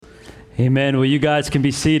Amen. Well, you guys can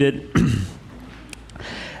be seated.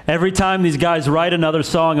 Every time these guys write another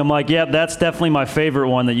song, I'm like, yep, that's definitely my favorite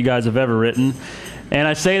one that you guys have ever written. And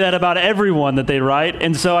I say that about everyone that they write,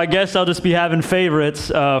 and so I guess I'll just be having favorites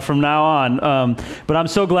from now on. But I'm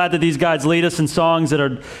so glad that these guys lead us in songs that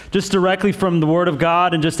are just directly from the Word of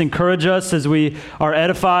God and just encourage us as we are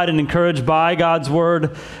edified and encouraged by God's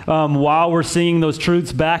Word while we're singing those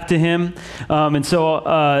truths back to Him. And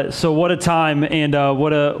so what a time, and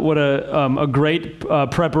what a great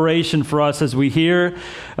preparation for us as we hear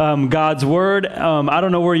God's Word. I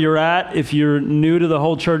don't know where you're at, if you're new to the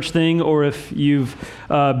whole church thing or if you've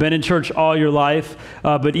been in church all your life,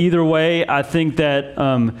 but either way, I think that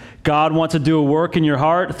God wants to do a work in your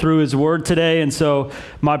heart through His Word today, and so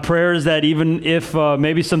my prayer is that even if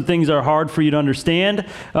maybe some things are hard for you to understand,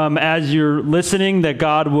 as you're listening, that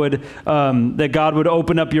God would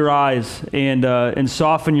open up your eyes and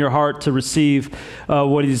soften your heart to receive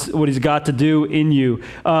what He's got to do in you.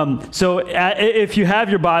 So if you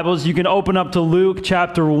have your Bibles, you can open up to Luke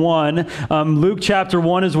chapter 1. Luke chapter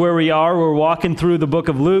 1 is where we are. We're walking through the book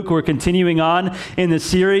of Luke. We're continuing on in the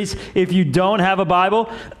series. If you don't have a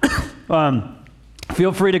Bible,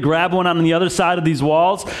 feel free to grab one on the other side of these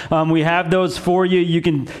walls. We have those for you. You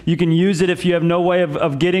can use it if you have no way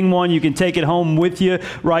of getting one. You can take it home with you,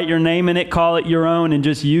 write your name in it, call it your own, and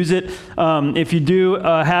just use it. If you do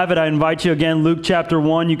have it, I invite you again, Luke chapter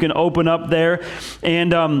 1. You can open up there.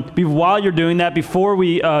 And while you're doing that, before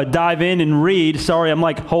we dive in and read, sorry, I'm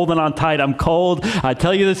like holding on tight. I'm cold. I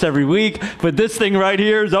tell you this every week, but this thing right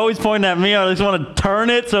here is always pointing at me. I just want to turn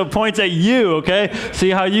it so it points at you, okay? See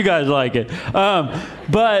how you guys like it.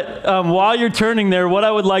 But while you're turning there, what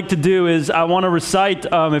I would like to do is I want to recite,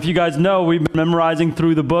 if you guys know, we've been memorizing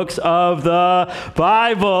through the books of the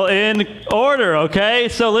Bible in order, okay?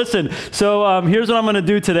 So listen, here's what I'm going to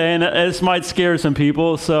do today, and this might scare some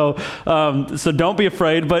people, so don't be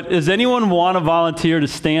afraid, but does anyone want to volunteer to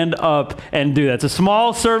stand up and do that? It's a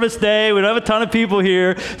small service day. We don't have a ton of people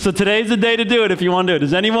here, so today's the day to do it if you want to do it.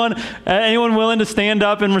 Is anyone willing to stand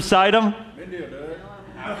up and recite them?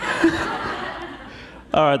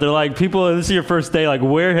 All right, they're like, people, this is your first day, like,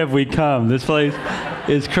 where have we come? This place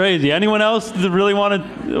is crazy. Anyone else that really want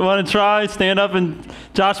to try? Stand up and,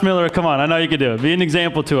 Josh Miller, come on, I know you can do it. Be an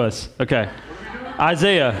example to us. Okay.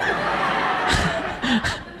 Isaiah.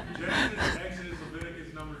 Genesis, Exodus,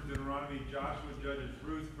 Leviticus, Numbers,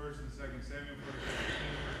 Deuteronomy, Joshua, Judges,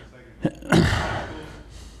 Ruth, 1st and 2nd Samuel,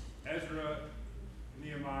 1st and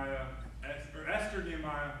 2nd Chronicles, Ezra,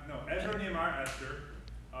 Nehemiah, Esther,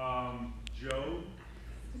 Job, Psalms, Proverbs,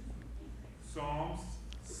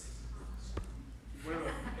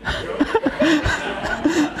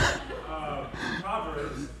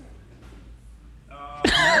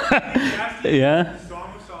 Yeah.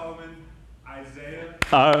 Song of Solomon,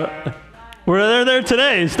 Isaiah. We're there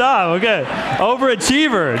today. Stop. Okay.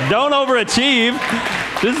 Overachiever. Don't overachieve.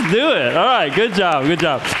 Just do it. All right. Good job. Good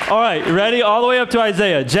job. All right. Ready? All the way up to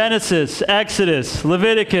Isaiah. Genesis, Exodus,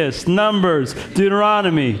 Leviticus, Numbers,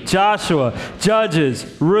 Deuteronomy, Joshua, Judges,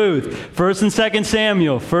 Ruth, 1st and 2nd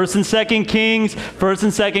Samuel, 1st and 2nd Kings, 1st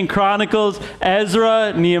and 2nd Chronicles,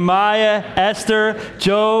 Ezra, Nehemiah, Esther,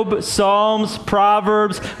 Job, Psalms,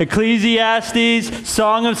 Proverbs, Ecclesiastes,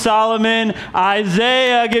 Song of Solomon,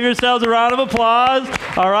 Isaiah. Give yourselves a round of applause.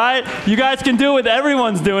 All right? You guys can do it with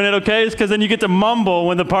everyone's doing it, okay? It's because then you get to mumble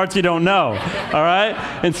when the parts you don't know. All right?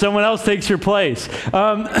 And someone else takes your place.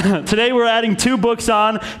 Today we're adding 2 books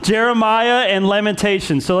on, Jeremiah and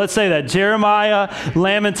Lamentations. So let's say that. Jeremiah,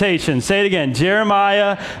 Lamentations. Say it again.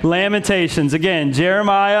 Jeremiah, Lamentations. Again,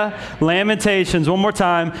 Jeremiah, Lamentations. One more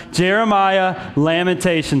time. Jeremiah,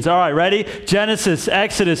 Lamentations. All right, ready? Genesis,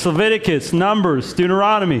 Exodus, Leviticus, Numbers,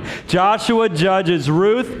 Deuteronomy, Joshua, Judges,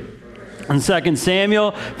 Ruth, and 2nd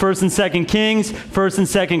Samuel, 1st and 2nd Kings, 1st and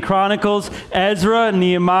 2nd Chronicles, Ezra,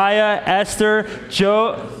 Nehemiah, Esther,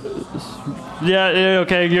 Job. Yeah,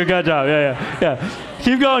 okay, good job. Yeah.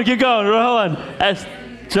 Keep going. Hold on.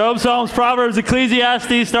 Job, Psalms, Proverbs,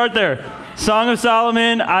 Ecclesiastes, start there. Song of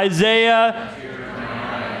Solomon, Isaiah.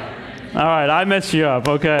 All right, I messed you up.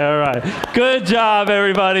 Okay, all right. Good job,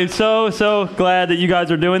 everybody. So glad that you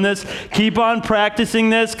guys are doing this. Keep on practicing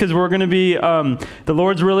this because we're going to be, the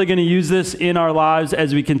Lord's really going to use this in our lives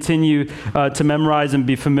as we continue to memorize and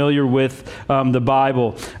be familiar with the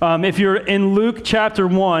Bible. If you're in Luke chapter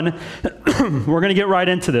 1, we're going to get right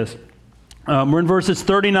into this. We're in verses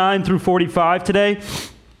 39 through 45 today.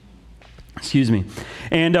 Excuse me.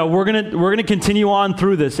 And we're gonna continue on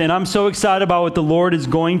through this. And I'm so excited about what the Lord is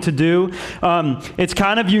going to do. It's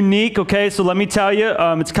kind of unique, okay? So let me tell you,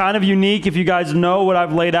 it's kind of unique if you guys know what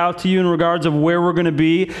I've laid out to you in regards of where we're going to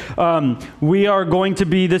be. We are going to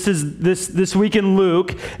be, this week in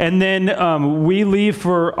Luke, and then we leave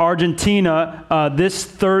for Argentina this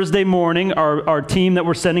Thursday morning. Our team that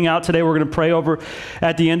we're sending out today, we're going to pray over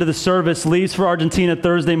at the end of the service, leaves for Argentina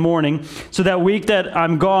Thursday morning. So that week that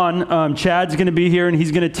I'm gone, Chad's going to be here and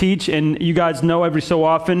he's going to teach. And you guys know every so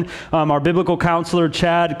often, our biblical counselor,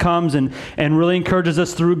 Chad, comes and really encourages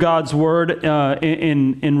us through God's word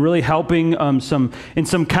in really helping in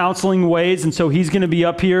some counseling ways. And so he's going to be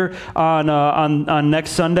up here on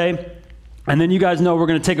next Sunday. And then you guys know we're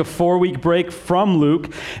going to take a 4-week break from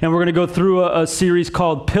Luke, and we're going to go through a series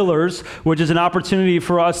called Pillars, which is an opportunity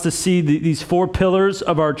for us to see these 4 pillars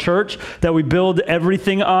of our church that we build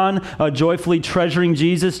everything on: joyfully treasuring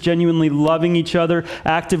Jesus, genuinely loving each other,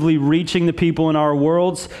 actively reaching the people in our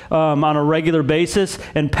worlds on a regular basis,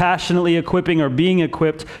 and passionately equipping or being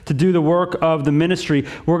equipped to do the work of the ministry.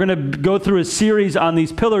 We're going to go through a series on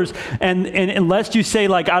these pillars, and unless you say,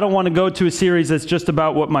 like, I don't want to go to a series that's just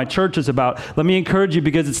about what my church is about, let me encourage you,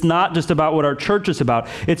 because it's not just about what our church is about.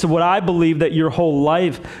 It's what I believe that your whole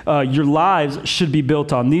life, your lives should be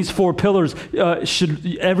built on. These 4 pillars,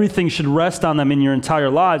 everything should rest on them in your entire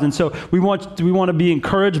lives. And so we want to be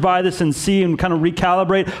encouraged by this and see and kind of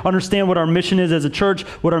recalibrate, understand what our mission is as a church,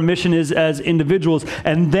 what our mission is as individuals.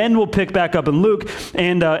 And then we'll pick back up in Luke,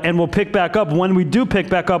 and we'll pick back up. When we do pick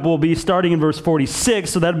back up, we'll be starting in verse 46.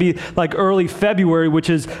 So that'll be like early February, which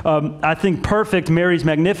is, I think, perfect. Mary's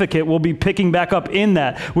Magnificat. We'll be picking back up in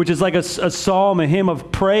that, which is like a psalm, a hymn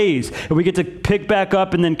of praise. And we get to pick back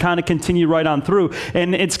up and then kind of continue right on through.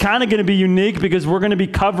 And it's kind of going to be unique because we're going to be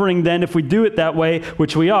covering then, if we do it that way,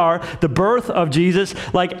 which we are, the birth of Jesus,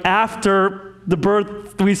 like after the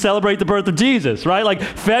birth, we celebrate the birth of Jesus, right? Like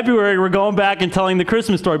February, we're going back and telling the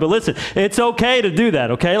Christmas story. But listen, it's okay to do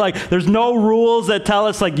that, okay? Like there's no rules that tell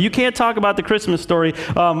us, like, you can't talk about the Christmas story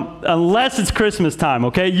unless it's Christmas time,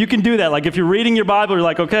 okay? You can do that. Like if you're reading your Bible, you're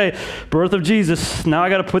like, okay, birth of Jesus, now I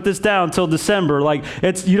got to put this down till December. Like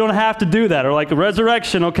you don't have to do that. Or like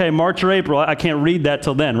resurrection, okay, March or April, I can't read that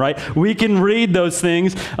till then, right? We can read those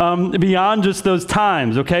things beyond just those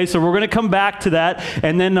times, okay? So we're going to come back to that,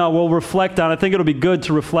 and then we'll reflect on, I think it'll be good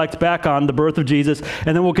to reflect back on the birth of Jesus,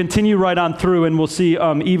 and then we'll continue right on through, and we'll see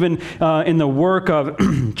even in the work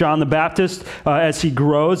of John the Baptist as he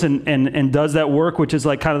grows and does that work, which is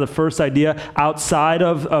like kind of the first idea outside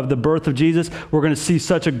of the birth of Jesus. We're going to see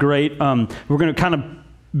such a great, we're going to kind of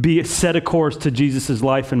be set a course to Jesus'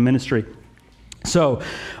 life and ministry. So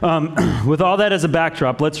with all that as a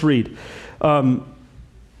backdrop, let's read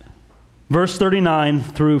verse 39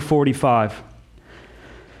 through 45.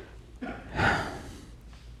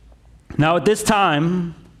 Now at this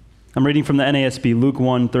time, I'm reading from the NASB, Luke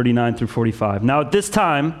 1, 39 through 45. Now at this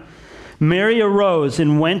time, Mary arose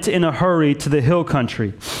and went in a hurry to the hill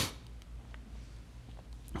country,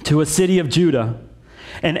 to a city of Judah,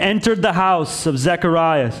 and entered the house of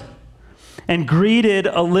Zechariah, and greeted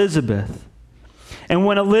Elizabeth. And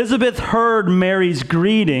when Elizabeth heard Mary's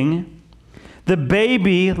greeting, the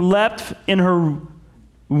baby leapt in her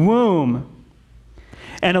womb,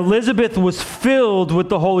 and Elizabeth was filled with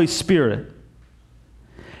the Holy Spirit.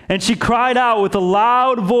 And she cried out with a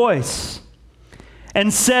loud voice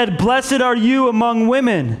and said, "Blessed are you among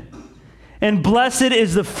women, and blessed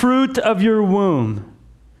is the fruit of your womb.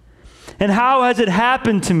 And how has it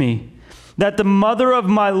happened to me that the mother of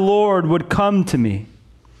my Lord would come to me?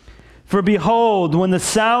 For behold, when the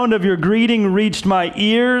sound of your greeting reached my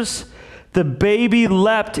ears, the baby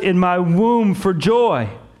leapt in my womb for joy.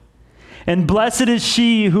 And blessed is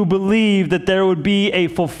she who believed that there would be a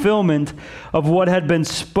fulfillment of what had been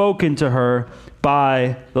spoken to her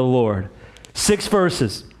by the Lord." 6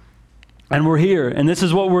 verses. And we're here, and this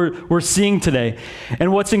is what we're seeing today.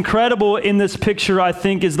 And what's incredible in this picture, I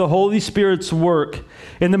think, is the Holy Spirit's work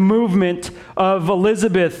in the movement of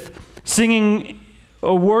Elizabeth singing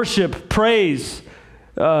a worship, praise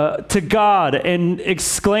to God, and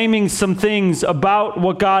exclaiming some things about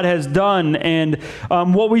what God has done. And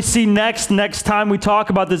what we see next time we talk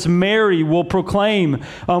about this, Mary will proclaim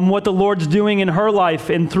what the Lord's doing in her life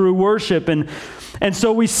and through worship. And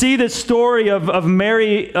so we see this story of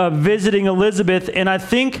Mary visiting Elizabeth, and I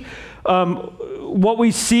think what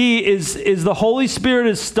we see is the Holy Spirit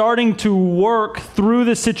is starting to work through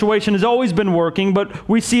this situation. Has always been working, but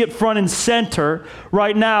we see it front and center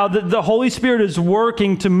right now. The Holy Spirit is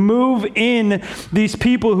working to move in these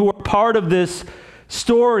people who are part of this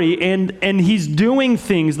story, and he's doing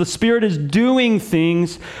things. The Spirit is doing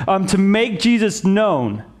things to make Jesus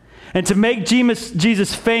known and to make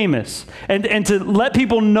Jesus famous and to let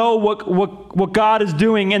people know what God is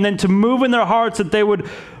doing, and then to move in their hearts that they would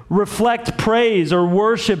reflect praise or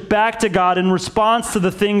worship back to God in response to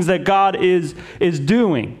the things that God is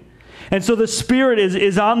doing. And so the Spirit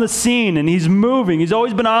is on the scene, and he's moving. He's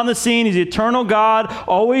always been on the scene. He's the eternal God,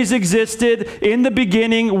 always existed in the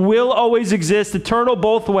beginning, will always exist, eternal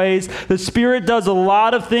both ways. The Spirit does a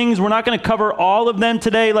lot of things. We're not going to cover all of them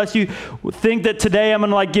today, unless you think that today I'm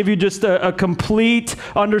going to give you just a complete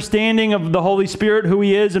understanding of the Holy Spirit, who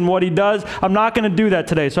he is and what he does. I'm not going to do that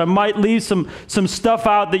today. So I might leave some stuff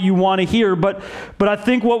out that you want to hear. But I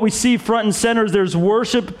think what we see front and center is there's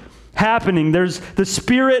worship happening. There's the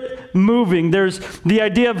Spirit moving. There's the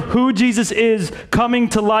idea of who Jesus is coming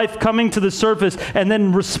to life, coming to the surface, and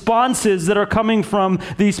then responses that are coming from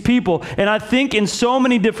these people. And I think in so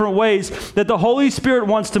many different ways that the Holy Spirit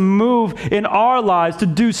wants to move in our lives to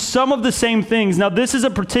do some of the same things. Now, this is a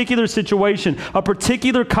particular situation, a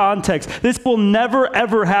particular context. This will never,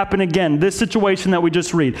 ever happen again. This situation that we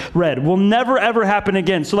just read will never, ever happen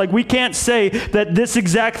again. So we can't say that this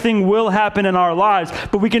exact thing will happen in our lives,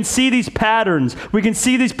 but we can see these patterns, we can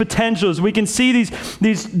see these potentials, we can see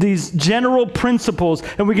these general principles,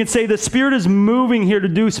 and we can say the Spirit is moving here to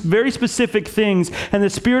do very specific things, and the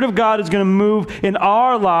Spirit of God is going to move in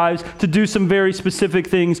our lives to do some very specific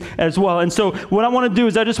things as well. And so what I want to do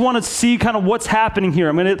is I just want to see kind of what's happening here.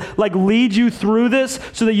 I'm going to lead you through this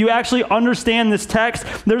so that you actually understand this text.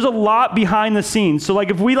 There's a lot behind the scenes. So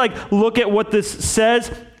if we look at what this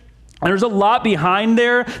says, there's a lot behind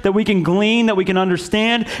there that we can glean, that we can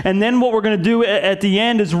understand. And then what we're going to do at the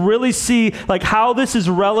end is really see how this is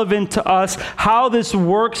relevant to us, how this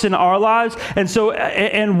works in our lives,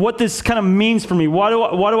 and what this kind of means for me. Why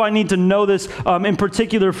do I need to know this in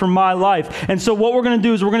particular for my life? And so what we're going to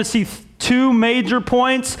do is we're going to see two major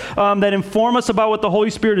points that inform us about what the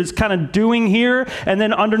Holy Spirit is kind of doing here. And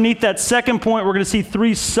then underneath that second point, we're going to see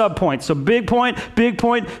three subpoints. So big point,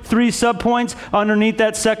 three subpoints underneath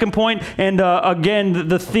that second point. And again,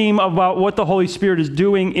 the theme about what the Holy Spirit is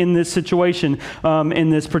doing in this situation,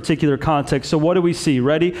 in this particular context. So what do we see?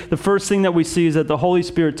 Ready? The first thing that we see is that the Holy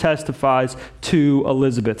Spirit testifies to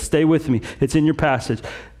Elizabeth. Stay with me. It's in your passage.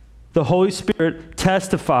 The Holy Spirit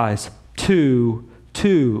testifies to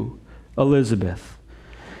Elizabeth.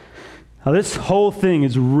 Now, this whole thing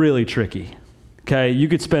is really tricky, okay? You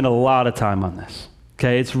could spend a lot of time on this,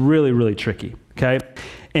 okay? It's really, really tricky, okay?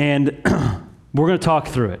 And we're going to talk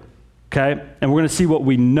through it, okay? And we're going to see what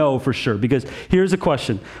we know for sure, because here's the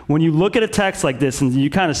question. When you look at a text like this and you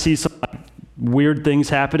kind of see some weird things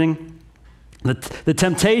happening, the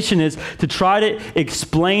temptation is to try to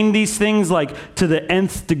explain these things to the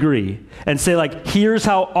nth degree and say here's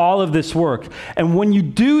how all of this works. And when you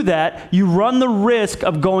do that, you run the risk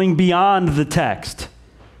of going beyond the text,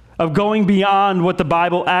 of going beyond what the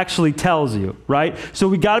Bible actually tells you, right? So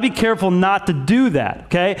we got to be careful not to do that,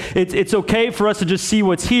 okay? It's okay for us to just see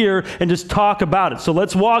what's here and just talk about it. So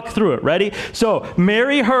let's walk through it. Ready? So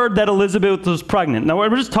Mary heard that Elizabeth was pregnant. Now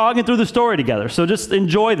we're just talking through the story together. So just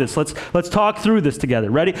enjoy this. Let's talk through this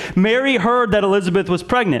together. Ready? Mary heard that Elizabeth was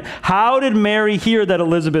pregnant. How did Mary hear that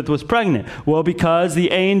Elizabeth was pregnant? Well, because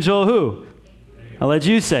the angel who? I'll let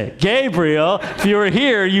you say. Gabriel, if you were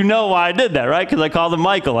here, you know why I did that, right? Because I called him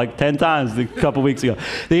Michael 10 times a couple weeks ago.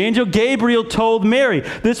 The angel Gabriel told Mary.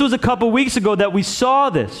 This was a couple weeks ago that we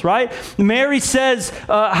saw this, right? Mary says,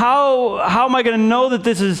 how am I going to know that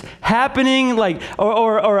this is happening?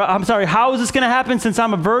 I'm sorry, how is this going to happen since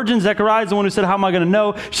I'm a virgin? Zechariah is the one who said, how am I going to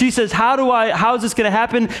know? She says, how is this going to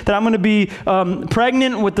happen that I'm going to be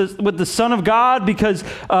pregnant with the Son of God because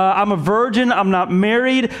I'm a virgin, I'm not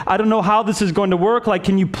married, I don't know how this is going to work.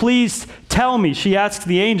 Can you please tell me? She asks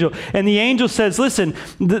the angel. And the angel says, listen,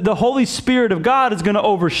 the Holy Spirit of God is going to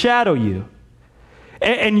overshadow you.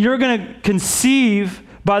 And you're going to conceive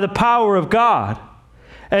by the power of God.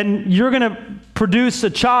 And you're going to produce a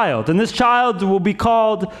child. And this child will be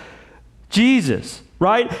called Jesus.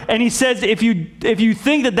 Right? And he says, if you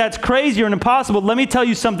think that that's crazy or impossible, let me tell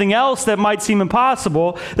you something else that might seem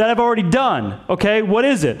impossible that I've already done. Okay, what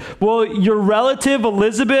is it? Well, your relative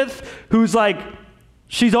Elizabeth, who's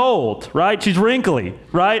she's old, right? She's wrinkly,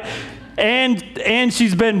 right? And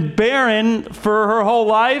she's been barren for her whole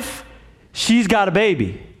life. She's got a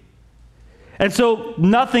baby. And so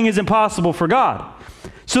nothing is impossible for God.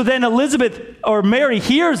 So then Mary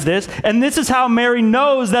hears this, and this is how Mary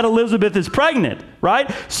knows that Elizabeth is pregnant, right?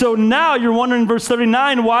 So now you're wondering in verse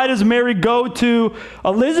 39, why does Mary go to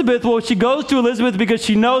Elizabeth? Well, she goes to Elizabeth because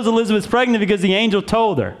she knows Elizabeth's pregnant because the angel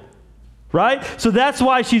told her. right? So that's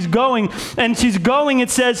why she's going. And she's going, it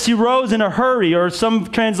says she rose in a hurry, or some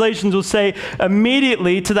translations will say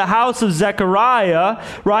immediately, to the house of Zechariah,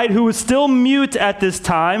 right, who was still mute at this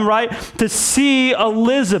time, right, to see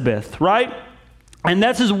Elizabeth, right? And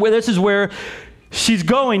this is where she's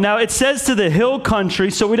going. Now, it says to the hill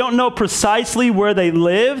country, so we don't know precisely where they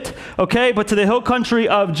lived, okay? But to the hill country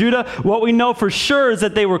of Judah, what we know for sure is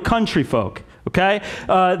that they were country folk. Okay?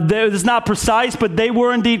 It's not precise, but they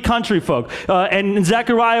were indeed country folk. And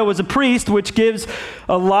Zechariah was a priest, which gives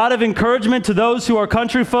a lot of encouragement to those who are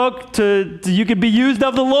country folk you could be used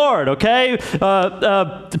of the Lord, okay?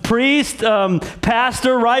 Priest,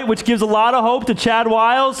 pastor, right? Which gives a lot of hope to Chad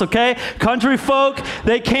Wiles, okay? Country folk,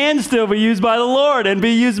 they can still be used by the Lord and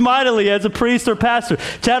be used mightily as a priest or pastor.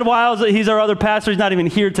 Chad Wiles, he's our other pastor. He's not even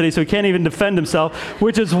here today, so he can't even defend himself,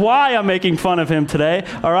 which is why I'm making fun of him today,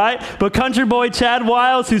 all right? But country boy Chad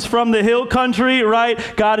Wiles, who's from the hill country, right?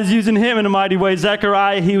 God is using him in a mighty way.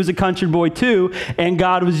 Zechariah, he was a country boy too, and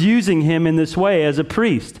God was using him in this way as a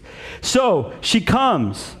priest. So she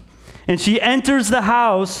comes, and she enters the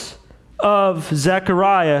house of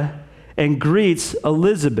Zechariah and greets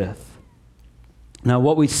Elizabeth. Now,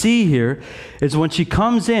 what we see here is when she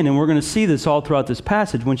comes in, and we're going to see this all throughout this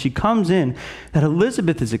passage, when she comes in, that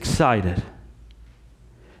Elizabeth is excited.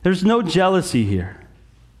 There's no jealousy here.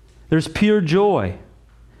 There's pure joy.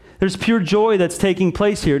 There's pure joy that's taking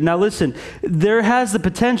place here. Now listen, there has the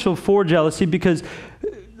potential for jealousy because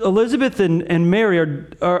Elizabeth and Mary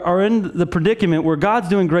are in the predicament where God's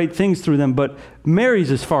doing great things through them, but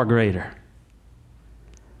Mary's is far greater.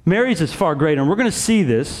 Mary's is far greater, and we're going to see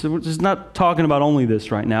this. We're just not talking about only this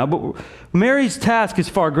right now, but Mary's task is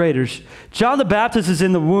far greater. John the Baptist is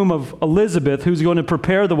in the womb of Elizabeth, who's going to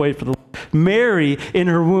prepare the way for the Lord. Mary in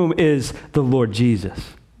her womb is the Lord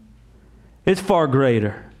Jesus. It's far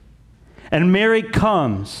greater. And Mary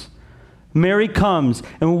comes. Mary comes.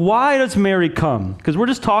 And why does Mary come? Because we're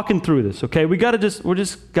just talking through this, okay? We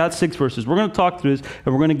just got 6 verses. We're going to talk through this,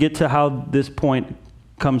 and we're going to get to how this point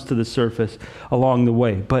comes to the surface along the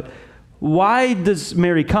way. But why does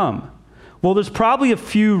Mary come? Well, there's probably a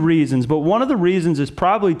few reasons, but one of the reasons is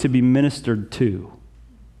probably to be ministered to.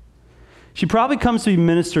 She probably comes to be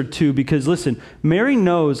ministered to because, listen, Mary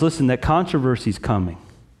knows, that controversy's coming.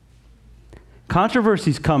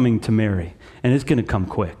 Controversy's coming to Mary, and it's going to come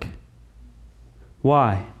quick.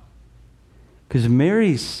 Why? Because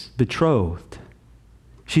Mary's betrothed.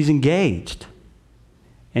 She's engaged.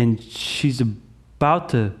 And she's about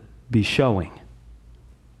to be showing.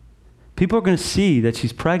 People are going to see that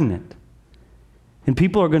she's pregnant. And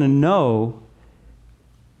people are going to know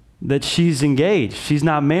that she's engaged. She's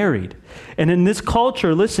not married. And in this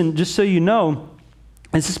culture, listen, just so you know,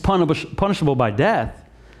 this is punishable by death.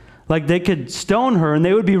 Like they could stone her and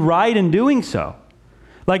they would be right in doing so.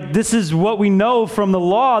 Like this is what we know from the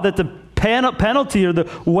law, that the penalty or the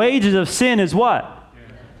wages of sin is what?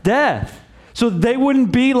 Yeah. Death. So they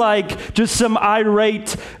wouldn't be like just some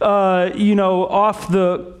irate, off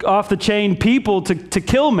the chain people to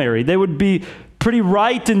kill Mary. They would be pretty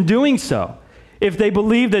right in doing so if they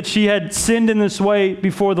believed that she had sinned in this way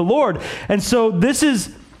before the Lord. And so this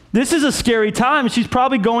is a scary time. She's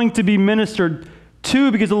probably going to be ministered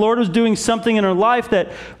to because the Lord was doing something in her life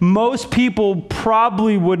that most people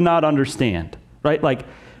probably would not understand, right? Like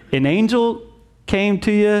an angel came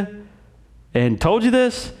to you and told you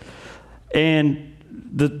this, and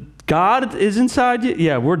God is inside you.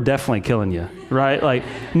 Yeah, we're definitely killing you, right? Like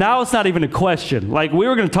now it's not even a question. Like we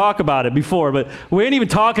were going to talk about it before, but we ain't even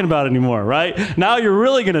talking about it anymore, right? Now you're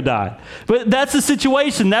really going to die. But that's the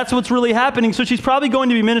situation. That's what's really happening. So she's probably going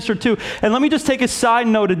to be ministered to. And let me just take a side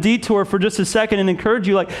note, a detour for just a second and encourage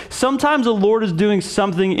you. Like sometimes the Lord is doing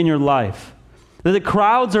something in your life that the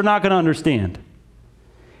crowds are not going to understand.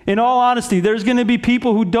 In all honesty, there's going to be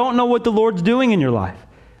people who don't know what the Lord's doing in your life.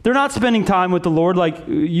 They're not spending time with the Lord like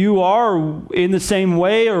you are in the same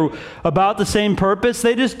way or about the same purpose.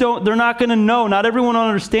 They're not going to know. Not everyone will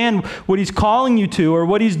understand what he's calling you to or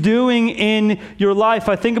what he's doing in your life.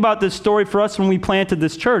 I think about this story for us when we planted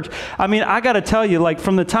this church. I mean, I got to tell you, like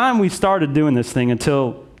from the time we started doing this thing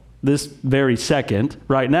until this very second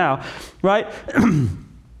right now, right?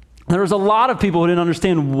 There was a lot of people who didn't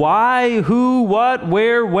understand why, who, what,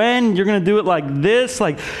 where, when. You're going to do it like this,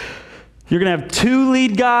 like you're going to have 2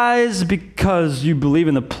 lead guys because you believe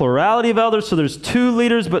in the plurality of elders, so there's 2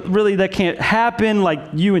 leaders, but really that can't happen. Like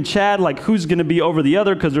you and Chad, like who's going to be over the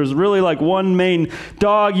other because there's really like one main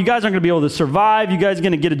dog. You guys aren't going to be able to survive. You guys are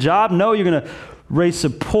going to get a job? No, you're going to raise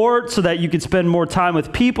support so that you could spend more time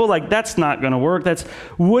with people. Like, that's not going to work. That's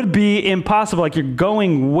would be impossible. Like, you're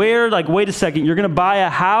going where? Like, wait a second. You're going to buy a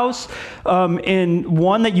house in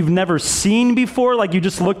one that you've never seen before? Like, you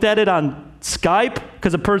just looked at it on Skype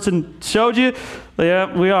because a person showed you?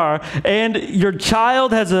 Yeah, we are. And your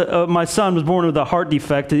child has my son was born with a heart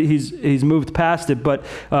defect. He's moved past it, but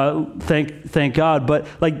thank God. But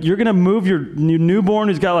like, you're gonna move your newborn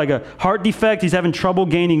who's got like a heart defect. He's having trouble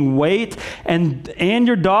gaining weight, and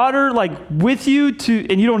your daughter like with you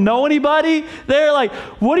and you don't know anybody. They're like,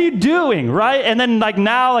 what are you doing, right? And then like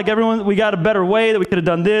now, like everyone, we got a better way that we could have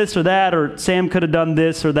done this or that, or Sam could have done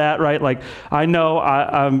this or that, right? Like I know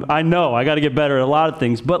I got to get better at a lot of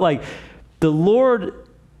things, but like. The Lord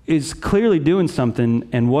is clearly doing something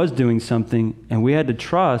and was doing something, and we had to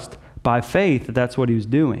trust by faith that that's what he was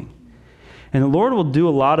doing. And the Lord will do a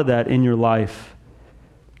lot of that in your life.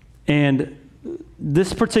 And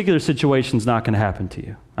this particular situation is not going to happen to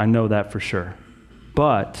you. I know that for sure.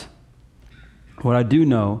 But what I do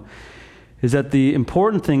know is that the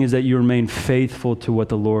important thing is that you remain faithful to what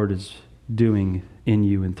the Lord is doing in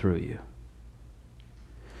you and through you.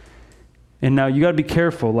 And now you got to be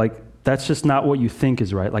careful, like, that's just not what you think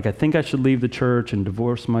is right. Like, I think I should leave the church and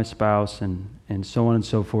divorce my spouse and so on and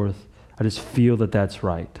so forth. I just feel that that's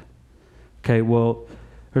right. Okay, well,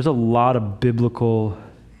 there's a lot of biblical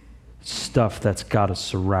stuff that's got to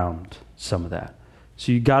surround some of that.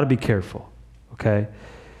 So you got to be careful, okay?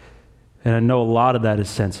 And I know a lot of that is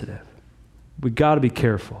sensitive. We got to be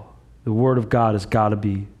careful. The Word of God has got to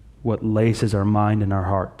be what laces our mind and our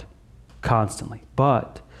heart constantly.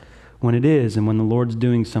 But when it is, and when the Lord's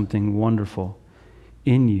doing something wonderful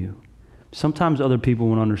in you, sometimes other people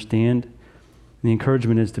won't understand. The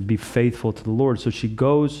encouragement is to be faithful to the Lord. So she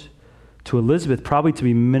goes to Elizabeth, probably to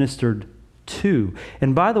be ministered to.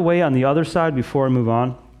 And by the way, on the other side, before I move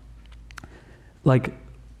on, like,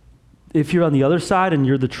 if you're on the other side and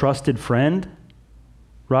you're the trusted friend,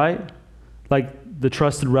 right? Like the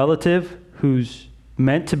trusted relative who's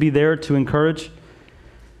meant to be there to encourage,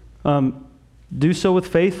 do so with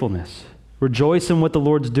faithfulness. Rejoice in what the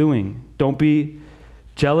Lord's doing. Don't be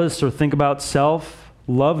jealous or think about self.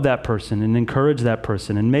 Love that person and encourage that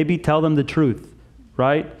person, and maybe tell them the truth,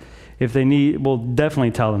 right? If they need, well,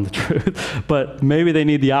 definitely tell them the truth, but maybe they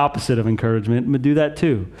need the opposite of encouragement, but do that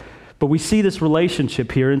too. But we see this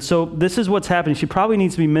relationship here, and so this is what's happening. She probably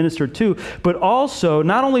needs to be ministered to, but also,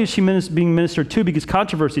 not only is she being ministered to because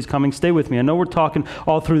controversy is coming, stay with me. I know we're talking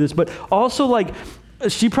all through this, but also like,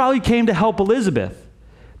 she probably came to help Elizabeth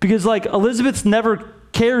because like Elizabeth's never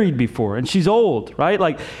carried before and she's old, right?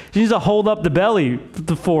 Like she needs to hold up the belly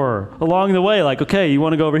for her along the way. Like, okay, you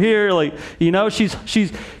want to go over here? Like, you know, she's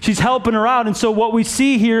helping her out. And so what we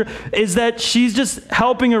see here is that she's just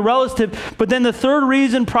helping her relative. But then the third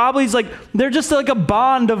reason probably is like, they're just like a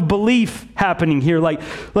bond of belief happening here. Like,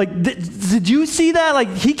 did you see that? Like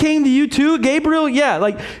he came to you too, Gabriel? Yeah.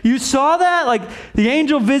 Like you saw that? Like the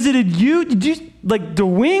angel visited you. Did you, like the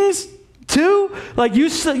wings too? Like you,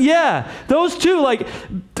 yeah, those two. Like,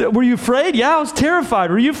 were you afraid? Yeah, I was terrified.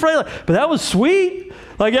 Were you afraid? Like, but that was sweet.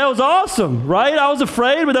 Like that was awesome, right? I was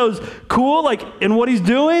afraid, but that was cool. Like, in what he's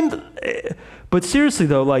doing. But seriously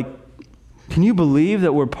though, like, can you believe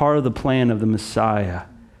that we're part of the plan of the Messiah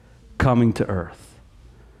coming to earth?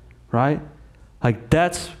 Right? Like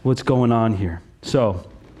that's what's going on here. So,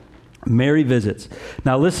 Mary visits.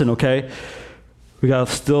 Now listen, okay? We got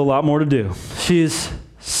still a lot more to do. She's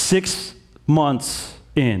 6 months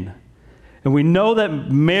in. And we know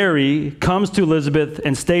that Mary comes to Elizabeth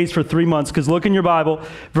and stays for 3 months, because look in your Bible,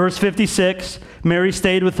 verse 56, Mary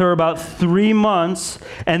stayed with her about 3 months,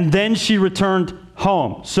 and then she returned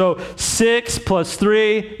home. So 6 plus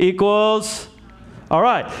 3 equals... All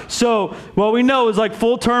right, so what we know is like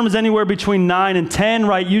full term is anywhere between 9 and 10,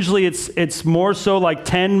 right? Usually it's more so like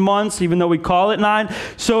 10 months, even though we call it 9.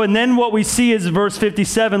 So, and then what we see is verse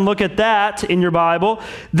 57, look at that in your Bible.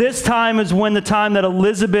 This time is when the time that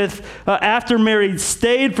Elizabeth, after Mary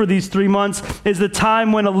stayed for these 3 months, is the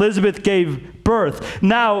time when Elizabeth gave birth.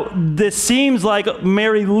 Now, this seems like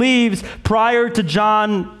Mary leaves prior to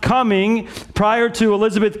John coming, prior to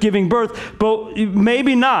Elizabeth giving birth, but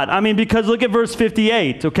maybe not. I mean, because look at verse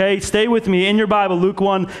 58, okay? Stay with me in your Bible, Luke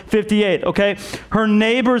 1:58, okay? Her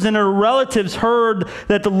neighbors and her relatives heard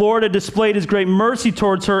that the Lord had displayed his great mercy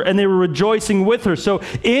towards her, and they were rejoicing with her. So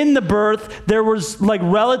in the birth, there was like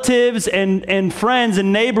relatives and friends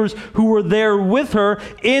and neighbors who were there with her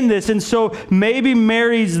in this. And so maybe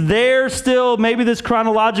Mary's there still. Maybe this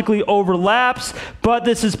chronologically overlaps, but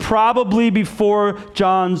this is probably before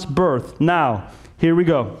John's birth. Now, here we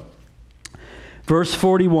go. Verse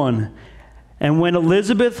 41. And when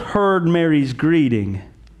Elizabeth heard Mary's greeting,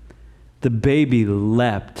 the baby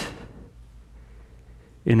leapt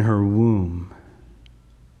in her womb.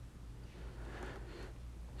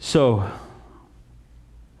 So,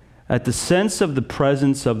 at the sense of the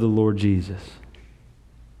presence of the Lord Jesus,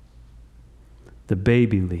 the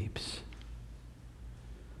baby leaps.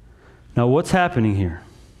 Now, what's happening here?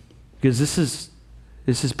 Because this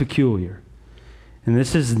is peculiar. And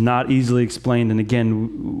this is not easily explained. And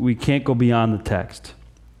again, we can't go beyond the text.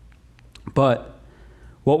 But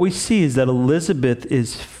what we see is that Elizabeth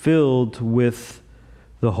is filled with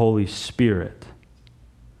the Holy Spirit.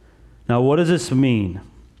 Now, what does this mean?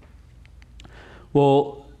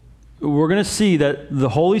 Well, we're going to see that the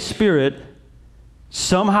Holy Spirit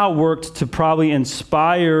somehow worked to probably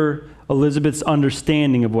inspire Elizabeth's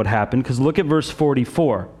understanding of what happened. Because look at verse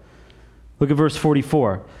 44. Look at verse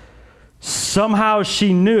 44. Somehow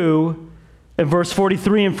she knew, in verse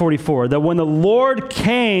 43 and 44, that when the Lord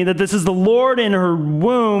came, that this is the Lord in her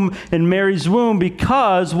womb, in Mary's womb,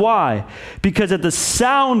 because, why? Because at the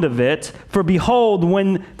sound of it, for behold,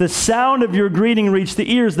 when the sound of your greeting reached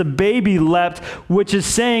the ears, the baby leapt, which is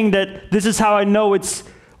saying that this is how I know it's,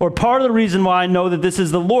 or part of the reason why I know that this is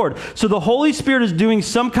the Lord. So the Holy Spirit is doing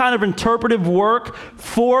some kind of interpretive work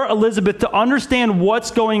for Elizabeth to understand what's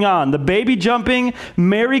going on. The baby jumping,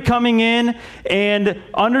 Mary coming in, and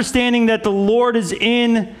understanding that the Lord is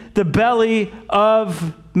in the belly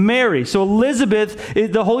of Mary. So Elizabeth,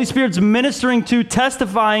 the Holy Spirit's ministering to,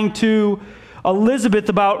 testifying to Elizabeth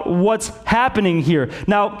about what's happening here.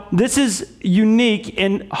 Now, this is unique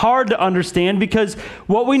and hard to understand because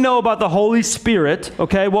what we know about the Holy Spirit,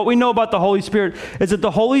 okay, what we know about the Holy Spirit is that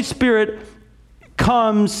the Holy Spirit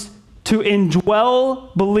comes to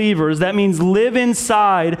indwell believers. That means live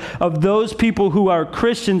inside of those people who are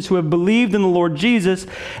Christians, who have believed in the Lord Jesus,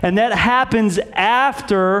 and that happens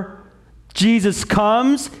after Jesus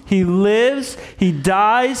comes, he lives, he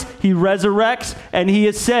dies, he resurrects, and he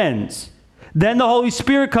ascends. Then the Holy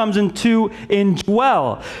Spirit comes in to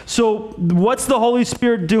indwell. So what's the Holy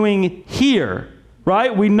Spirit doing here,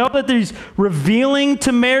 right? We know that he's revealing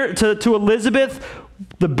to Elizabeth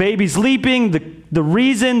the baby's leaping, the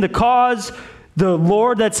reason, the cause, the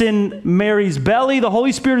Lord that's in Mary's belly. The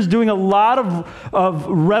Holy Spirit is doing a lot of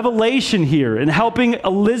revelation here and helping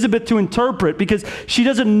Elizabeth to interpret because she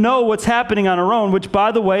doesn't know what's happening on her own, which,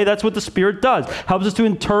 by the way, that's what the Spirit does. Helps us to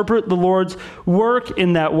interpret the Lord's work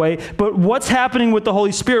in that way. But what's happening with the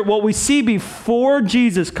Holy Spirit? What we see before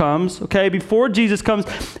Jesus comes, okay, before Jesus comes,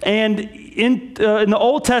 and in the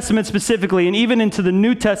Old Testament specifically, and even into the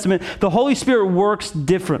New Testament, the Holy Spirit works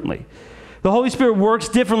differently. The Holy Spirit works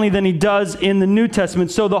differently than he does in the New Testament.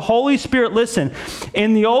 So the Holy Spirit, listen,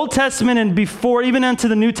 in the Old Testament and before, even into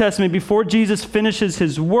the New Testament, before Jesus finishes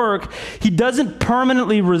his work, he doesn't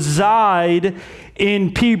permanently reside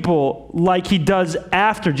in people like he does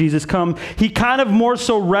after Jesus comes. He kind of more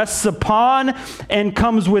so rests upon and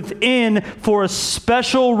comes within for a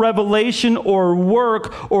special revelation or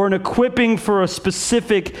work or an equipping for a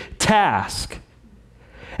specific task.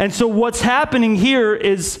 And so what's happening here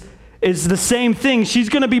is the same thing. She's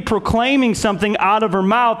going to be proclaiming something out of her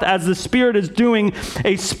mouth as the Spirit is doing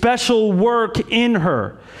a special work in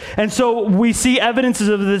her. And so we see evidences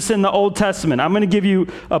of this in the Old Testament. I'm going to give you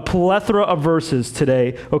a plethora of verses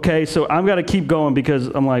today, okay? So I'm going to keep going because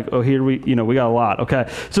I'm like, oh, here we got a lot,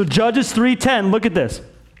 okay? So Judges 3:10, look at this.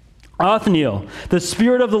 Othniel, the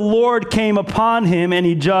Spirit of the Lord came upon him and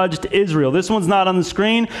he judged Israel. This one's not on the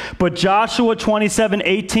screen, but Joshua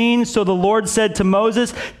 27:18. So the Lord said to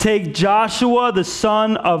Moses, take Joshua, the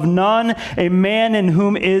son of Nun, a man in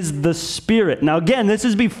whom is the Spirit. Now again, this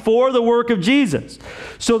is before the work of Jesus.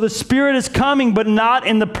 So the Spirit is coming, but not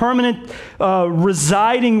in the permanent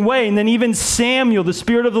residing way. And then even Samuel, the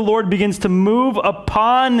Spirit of the Lord begins to move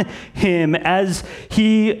upon him as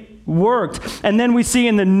he worked. And then we see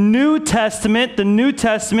in the New Testament,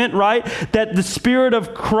 right, that the Spirit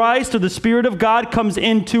of Christ or the Spirit of God comes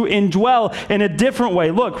in to indwell in a different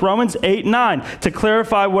way. Look, Romans 8:9, to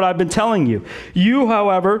clarify what I've been telling you. You,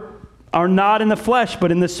 however, are not in the flesh,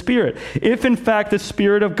 but in the Spirit. If in fact the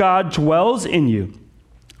Spirit of God dwells in you.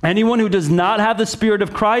 Anyone who does not have the Spirit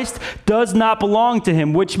of Christ does not belong to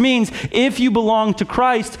him, which means if you belong to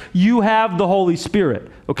Christ, you have the Holy Spirit.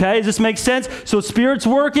 Okay, does this make sense? So Spirit's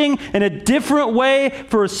working in a different way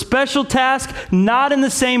for a special task, not in the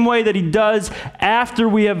same way that he does after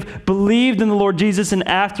we have believed in the Lord Jesus and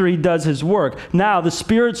after he does his work. Now, the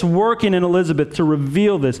Spirit's working in Elizabeth to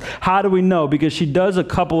reveal this. How do we know? Because she does a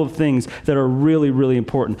couple of things that are really, really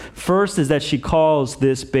important. First is that she calls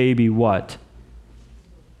this baby what?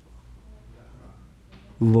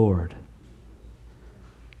 Lord.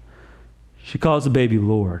 She calls the baby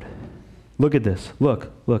Lord. Look at this.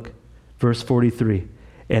 Look. Verse 43.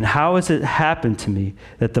 And how has it happened to me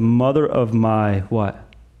that the mother of my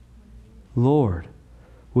what? Lord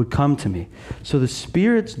would come to me. So the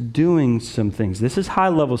Spirit's doing some things. This is high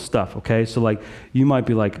level stuff, okay? So like you might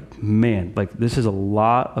be like, man, like this is a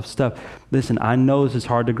lot of stuff. Listen, I know this is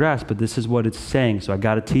hard to grasp, but this is what it's saying. So I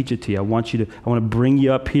got to teach it to you. I want to bring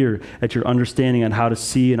you up here at your understanding on how to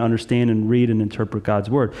see and understand and read and interpret God's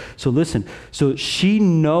word. So listen, so she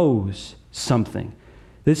knows something.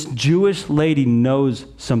 This Jewish lady knows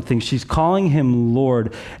something. She's calling him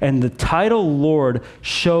Lord. And the title Lord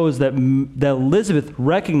shows that Elizabeth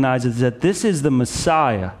recognizes that this is the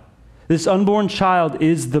Messiah. This unborn child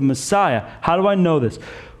is the Messiah. How do I know this?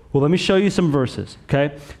 Well, let me show you some verses,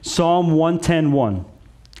 okay? Psalm 110:1.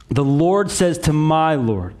 The Lord says to my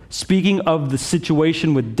Lord, speaking of the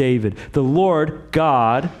situation with David, the Lord,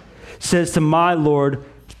 God, says to my Lord,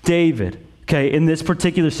 David, okay, in this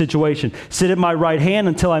particular situation, sit at my right hand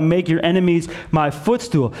until I make your enemies my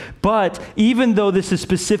footstool. But even though this is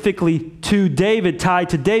specifically to David, tied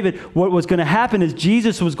to David, what was going to happen is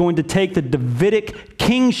Jesus was going to take the Davidic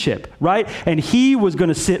kingship, right? And he was going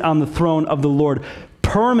to sit on the throne of the Lord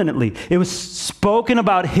permanently. It was spoken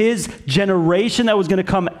about his generation that was going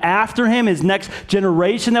to come after him, his next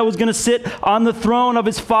generation that was going to sit on the throne of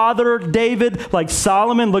his father David, like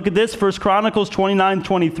Solomon. Look at this, 1 Chronicles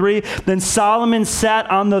 29:23. Then Solomon sat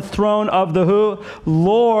on the throne of the who?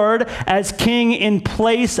 Lord, as king in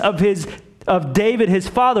place of David, his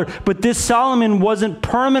father. But this Solomon wasn't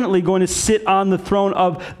permanently going to sit on the throne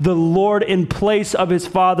of the Lord in place of his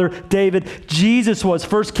father David. Jesus was.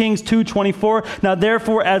 1 Kings 2:24. Now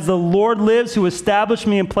therefore, as the Lord lives, who established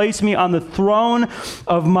me and placed me on the throne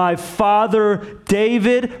of my father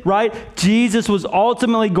David, right? Jesus was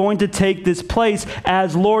ultimately going to take this place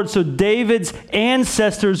as Lord. So David's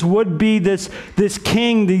ancestors would be this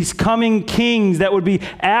king, these coming kings that would be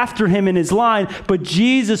after him in his line. But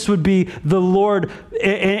Jesus would be the Lord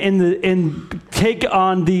and take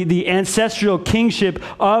on the ancestral kingship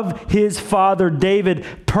of his father David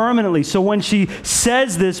permanently. So when she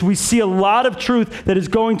says this, we see a lot of truth that is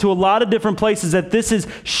going to a lot of different places, that this is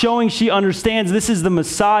showing she understands this is the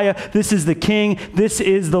Messiah, this is the King, this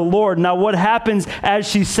is the Lord. Now what happens as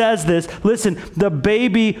she says this? Listen, the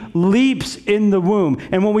baby leaps in the womb.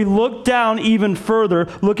 And when we look down even further,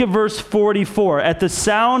 look at verse 44. At the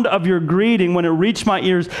sound of your greeting, when it reached my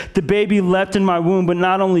ears, the baby leapt in my womb, but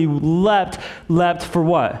not only leapt for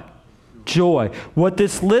what? Joy. What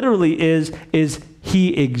this literally is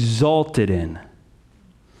he exalted in.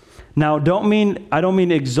 Now, I don't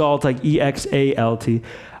mean exalt like E-X-A-L-T.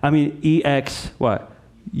 I mean E-X what?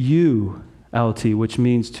 U-L-T, which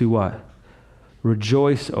means to what?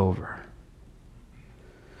 Rejoice over.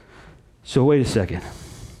 So wait a second.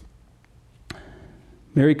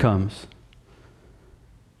 Mary comes.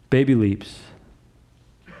 Baby leaps.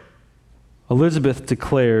 Elizabeth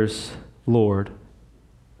declares Lord.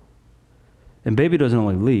 And baby doesn't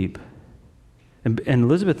only leap. And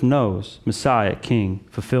Elizabeth knows Messiah, King,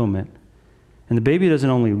 fulfillment. And the baby doesn't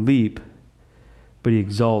only leap, but he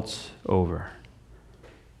exalts over.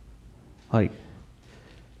 Like,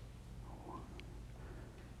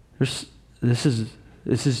 this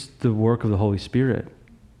is the work of the Holy Spirit.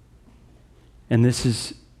 And this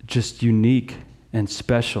is just unique and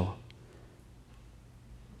special.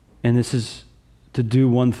 And this is to do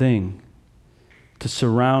one thing, to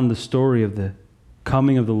surround the story of the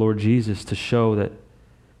coming of the Lord Jesus, to show that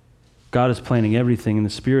God is planning everything and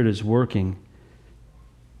the Spirit is working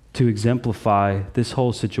to exemplify this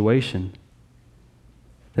whole situation.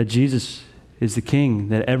 That Jesus is the King,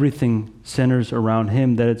 that everything centers around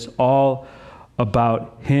him, that it's all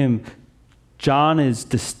about him. John is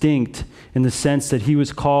distinct in the sense that he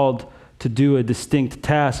was called to do a distinct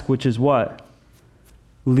task, which is what?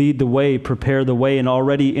 Lead the way, prepare the way, and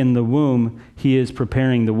already in the womb, he is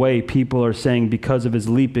preparing the way. People are saying because of his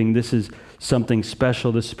leaping, this is something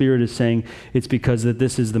special. The Spirit is saying it's because that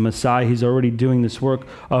this is the Messiah. He's already doing this work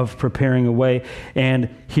of preparing a way. And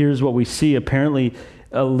here's what we see. Apparently,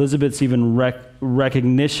 Elizabeth's even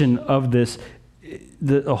recognition of this,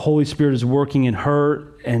 the Holy Spirit is working in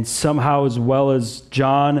her and somehow as well as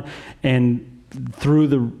John, and through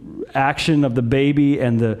the action of the baby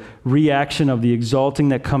and the reaction of the exalting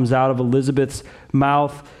that comes out of Elizabeth's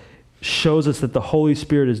mouth shows us that the Holy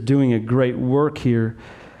Spirit is doing a great work here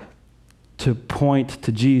to point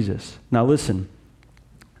to Jesus. Now listen,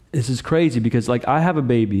 this is crazy because like I have a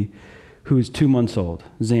baby who is 2 months old,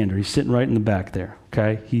 Xander. He's sitting right in the back there,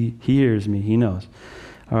 okay? He hears me, he knows.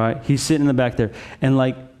 All right, he's sitting in the back there. And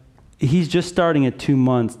like, he's just starting at 2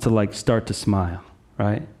 months to like start to smile,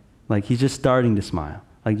 right? Like he's just starting to smile.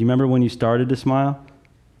 Like, you remember when you started to smile?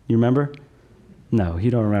 You remember? No,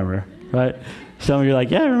 you don't remember, right? Some of you are like,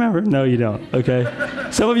 yeah, I remember. No, you don't, okay?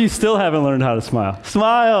 Some of you still haven't learned how to smile.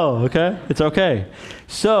 Smile, okay? It's okay.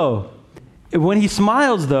 So, when he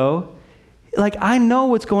smiles, though, like, I know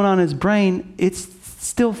what's going on in his brain. It's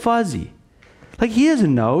still fuzzy. Like, he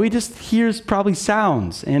doesn't know. He just hears probably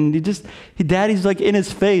sounds. And Daddy's like in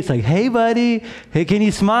his face, like, hey, buddy, hey, can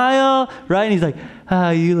you smile? Right? And he's like,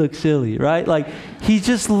 you look silly, right? Like, he's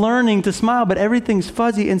just learning to smile, but everything's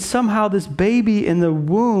fuzzy. And somehow this baby in the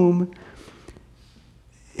womb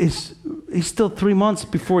he's still 3 months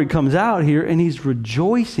before he comes out here, and he's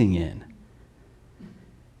rejoicing in.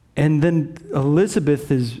 And then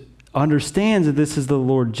Elizabeth understands that this is the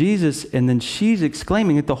Lord Jesus, and then she's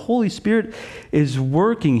exclaiming that the Holy Spirit is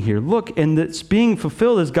working here. Look, and it's being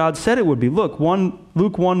fulfilled as God said it would be. Look,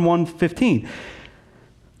 Luke 1:15.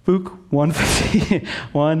 Luke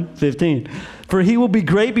 1:15. For he will be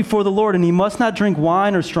great before the Lord, and he must not drink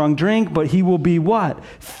wine or strong drink, but he will be what?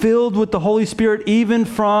 Filled with the Holy Spirit even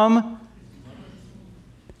from...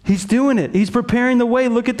 He's doing it. He's preparing the way.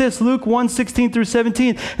 Look at this, Luke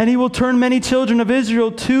 1:16-17. And he will turn many children of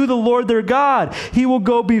Israel to the Lord their God. He will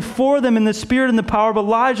go before them in the spirit and the power of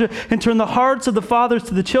Elijah and turn the hearts of the fathers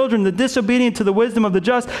to the children, the disobedient to the wisdom of the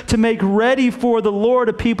just, to make ready for the Lord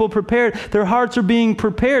a people prepared. Their hearts are being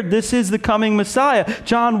prepared. This is the coming Messiah.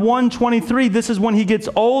 John 1:23, this is when he gets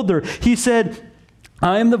older. He said,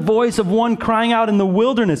 I am the voice of one crying out in the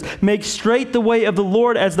wilderness. Make straight the way of the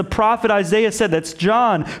Lord, as the prophet Isaiah said. That's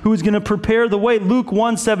John, who is going to prepare the way. Luke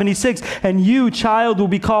 1:76. And you, child, will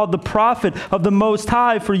be called the prophet of the Most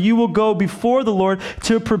High, for you will go before the Lord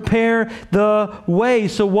to prepare the way.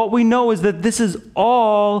 So what we know is that this is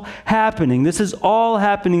all happening. This is all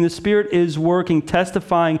happening. The Spirit is working,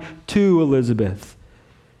 testifying to Elizabeth.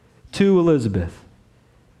 To Elizabeth.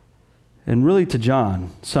 And really to John,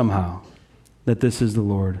 somehow, that this is the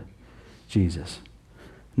Lord Jesus.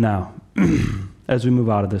 Now, as we move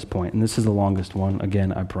out of this point, and this is the longest one,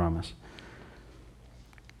 again, I promise.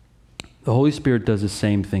 The Holy Spirit does the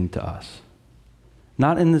same thing to us.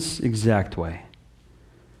 Not in this exact way.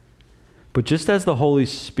 But just as the Holy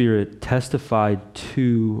Spirit testified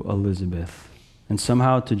to Elizabeth, and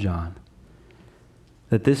somehow to John,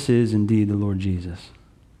 that this is indeed the Lord Jesus.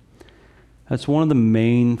 That's one of the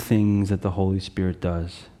main things that the Holy Spirit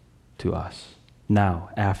does to us now,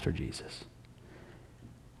 after Jesus,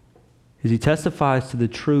 is he testifies to the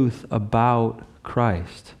truth about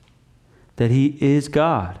Christ, that he is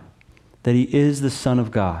God, that he is the Son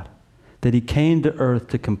of God, that he came to earth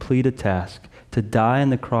to complete a task, to die on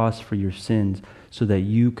the cross for your sins so that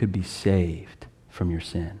you could be saved from your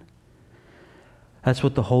sin. That's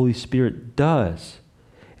what the Holy Spirit does.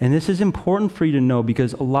 And this is important for you to know,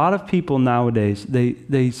 because a lot of people nowadays, they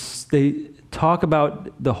talk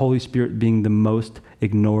about the Holy Spirit being the most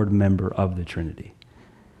ignored member of the Trinity,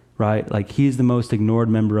 right? Like, he's the most ignored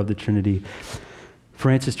member of the Trinity.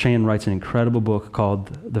 Francis Chan writes an incredible book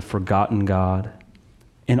called The Forgotten God.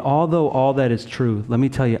 And although all that is true, let me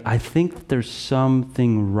tell you, I think that there's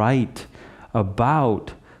something right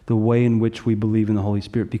about the way in which we believe in the Holy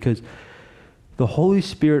Spirit, because the Holy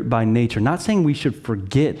Spirit by nature, not saying we should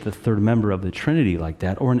forget the third member of the Trinity like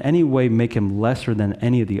that, or in any way make him lesser than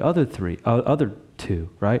any of the other two,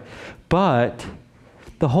 right? But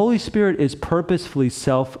the Holy Spirit is purposefully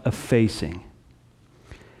self-effacing.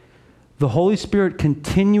 The Holy Spirit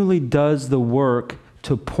continually does the work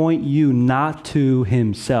to point you not to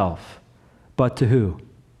himself, but to who?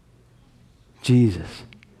 Jesus.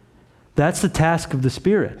 That's the task of the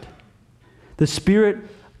Spirit. The Spirit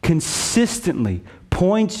consistently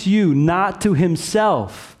points you not to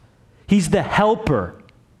himself. He's the helper.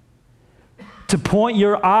 To point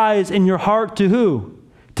your eyes and your heart to who?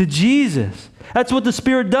 To Jesus. That's what the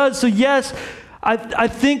Spirit does. So yes, I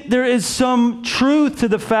think there is some truth to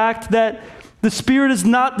the fact that the Spirit is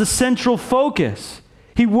not the central focus.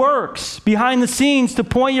 He works behind the scenes to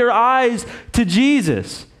point your eyes to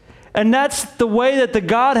Jesus. And that's the way that the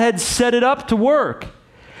Godhead set it up to work.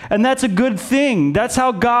 And that's a good thing. That's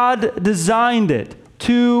how God designed it,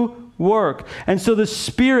 to work. And so the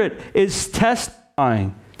Spirit is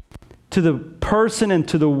testifying to the person and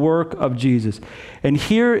to the work of Jesus. And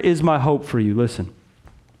here is my hope for you. Listen,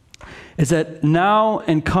 is that now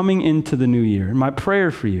and coming into the new year, my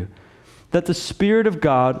prayer for you, that the Spirit of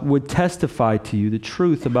God would testify to you the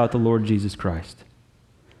truth about the Lord Jesus Christ.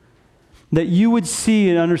 That you would see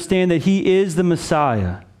and understand that he is the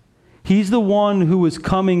Messiah. He's the one who is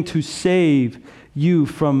coming to save you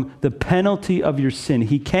from the penalty of your sin.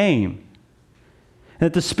 He came.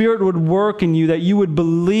 That the Spirit would work in you, that you would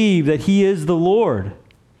believe that he is the Lord.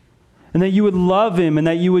 and that you would love him and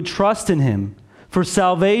that you would trust in him for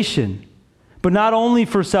salvation. But not only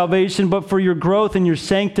for salvation, but for your growth and your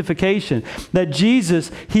sanctification. That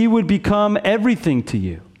Jesus, he would become everything to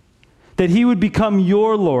you. That he would become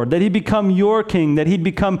your Lord, that he'd become your King, that he'd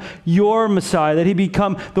become your Messiah, that he'd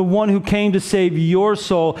become the one who came to save your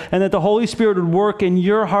soul, and that the Holy Spirit would work in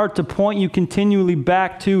your heart to point you continually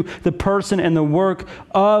back to the person and the work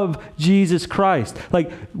of Jesus Christ.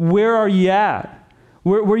 Like, where are you at?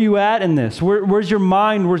 Where are you at in this? Where's your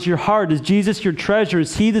mind? Where's your heart? Is Jesus your treasure?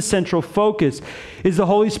 Is he the central focus? Is the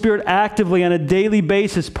Holy Spirit actively on a daily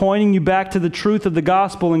basis pointing you back to the truth of the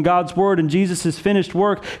gospel and God's word and Jesus' finished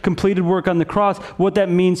work, completed work on the cross, what that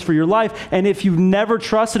means for your life? And if you've never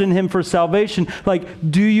trusted in him for salvation, like,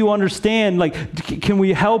 do you understand? Like, can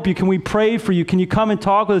we help you? Can we pray for you? Can you come and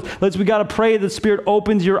talk with us? We got to pray that the Spirit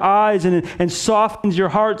opens your eyes and softens your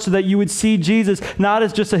heart so that you would see Jesus not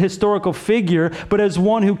as just a historical figure, but as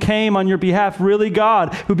one who came on your behalf, really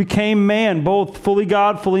God, who became man, both fully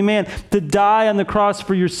God, fully man, to die on the cross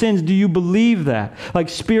for your sins. Do you believe that? Like,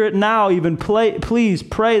 Spirit, now even please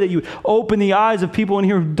pray that you open the eyes of people in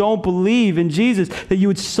here who don't believe in Jesus, that you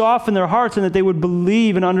would soften their hearts and that they would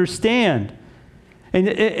believe and understand.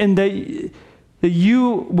 And that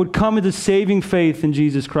you would come into saving faith in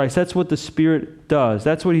Jesus Christ. That's what the Spirit does.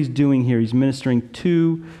 That's what he's doing here. He's ministering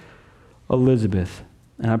to Elizabeth.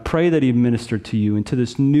 And I pray that he minister to you into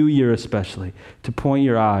this new year especially, to point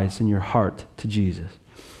your eyes and your heart to Jesus.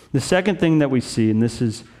 The second thing that we see, and this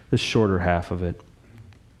is the shorter half of it,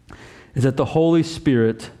 is that the Holy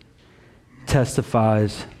Spirit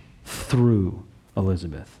testifies through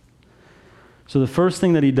Elizabeth. So the first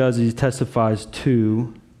thing that he does is he testifies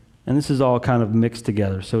to, and this is all kind of mixed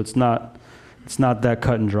together, so it's not that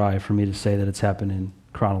cut and dry for me to say that it's happening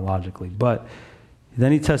chronologically, but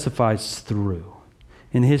then he testifies through.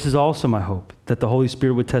 And this is also my hope, that the Holy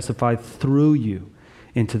Spirit would testify through you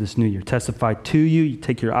into this new year. Testify to you. You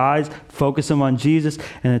take your eyes, focus them on Jesus,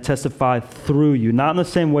 and then testify through you. Not in the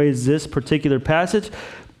same way as this particular passage,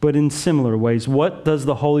 but in similar ways. What does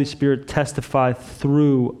the Holy Spirit testify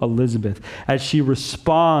through Elizabeth as she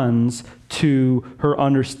responds to her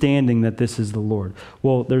understanding that this is the Lord?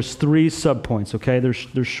 Well, there's 3 subpoints, okay? They're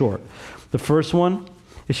short. The first one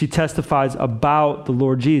is she testifies about the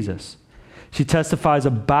Lord Jesus. She testifies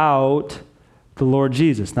about the Lord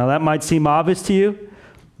Jesus. Now, that might seem obvious to you,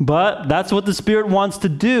 but that's what the Spirit wants to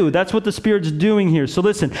do. That's what the Spirit's doing here. So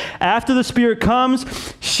listen, after the Spirit comes,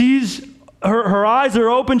 her eyes are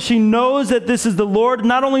open. She knows that this is the Lord.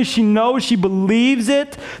 Not only she knows, she believes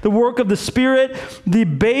it, the work of the Spirit. The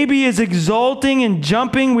baby is exulting and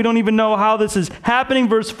jumping. We don't even know how this is happening.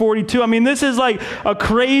 Verse 42. I mean, this is like a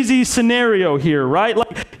crazy scenario here, right?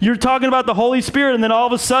 Like, you're talking about the Holy Spirit, and then all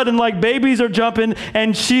of a sudden, like, babies are jumping,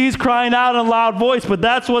 and she's crying out in a loud voice. But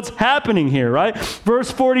that's what's happening here, right? Verse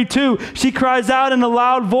 42, she cries out in a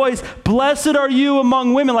loud voice, "Blessed are you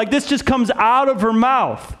among women." Like, this just comes out of her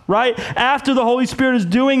mouth, right? After the Holy Spirit is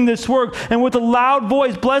doing this work, and with a loud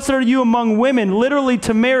voice, "Blessed are you among women," literally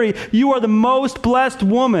to Mary, you are the most blessed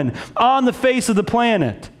woman on the face of the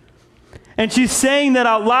planet. And she's saying that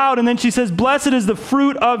out loud, and then she says, "Blessed is the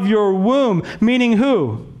fruit of your womb," meaning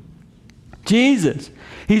who? Jesus.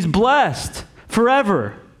 He's blessed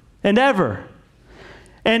forever and ever.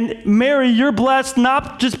 And Mary, you're blessed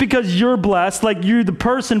not just because you're blessed, like you're the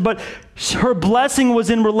person, but her blessing was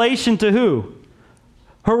in relation to who?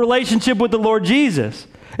 Her relationship with the Lord Jesus.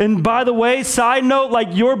 And by the way, side note,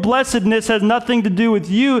 like, your blessedness has nothing to do with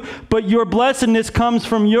you, but your blessedness comes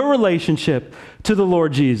from your relationship to the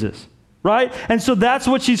Lord Jesus. Right? And so that's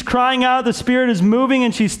what she's crying out. The Spirit is moving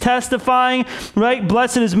and she's testifying, right?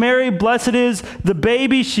 Blessed is Mary, blessed is the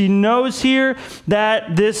baby. She knows here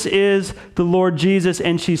that this is the Lord Jesus,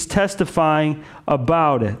 and she's testifying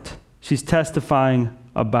about it. She's testifying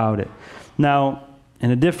about it. Now,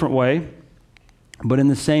 in a different way, but in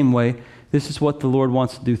the same way, this is what the Lord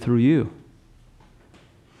wants to do through you.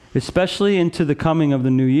 Especially into the coming of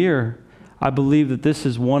the new year, I believe that this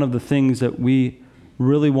is one of the things that we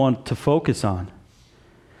really want to focus on,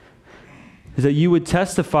 is that you would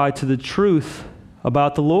testify to the truth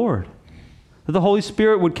about the Lord. That the Holy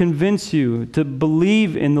Spirit would convince you to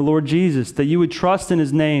believe in the Lord Jesus, that you would trust in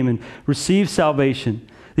his name and receive salvation,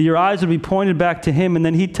 that your eyes would be pointed back to him, and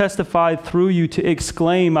then he'd testify through you to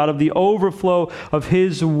exclaim out of the overflow of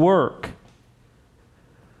his work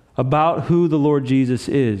about who the Lord Jesus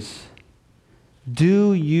is.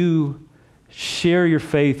 Do you share your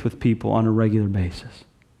faith with people on a regular basis?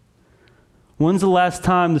 When's the last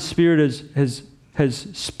time the Spirit has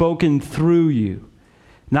spoken through you?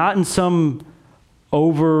 Not in some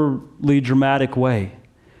overly dramatic way,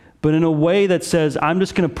 but in a way that says, I'm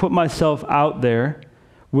just going to put myself out there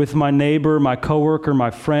with my neighbor, my coworker, my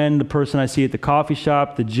friend, the person I see at the coffee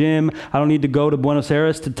shop, the gym. I don't need to go to Buenos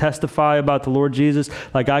Aires to testify about the Lord Jesus.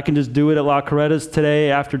 Like, I can just do it at La Coretta's today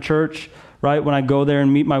after church, right? When I go there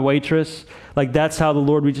and meet my waitress. Like, that's how the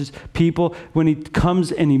Lord reaches people. When he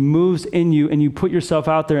comes and he moves in you and you put yourself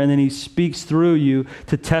out there and then he speaks through you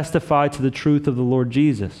to testify to the truth of the Lord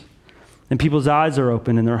Jesus. And people's eyes are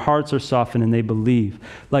open and their hearts are softened and they believe.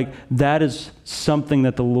 Like, that is something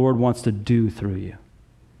that the Lord wants to do through you.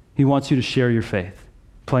 He wants you to share your faith,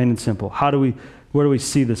 plain and simple. Where do we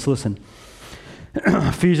see this? Listen,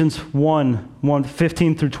 Ephesians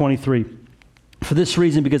 1:15 through 23. For this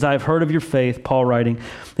reason, because I have heard of your faith, Paul writing,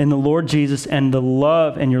 in the Lord Jesus and the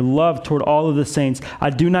love and your love toward all of the saints, I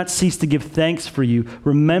do not cease to give thanks for you,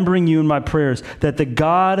 remembering you in my prayers, that the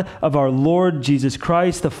God of our Lord Jesus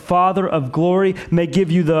Christ, the Father of glory, may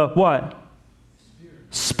give you the what?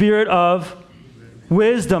 Spirit of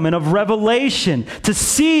wisdom and of revelation, to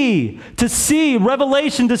see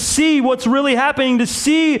revelation, to see what's really happening, to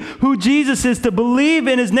see who Jesus is, to believe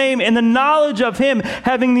in his name and the knowledge of him,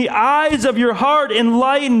 having the eyes of your heart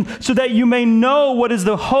enlightened so that you may know what is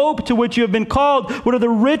the hope to which you have been called, what are the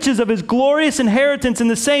riches of his glorious inheritance in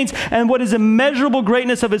the saints, and what is immeasurable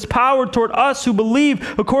greatness of his power toward us who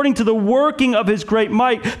believe, according to the working of his great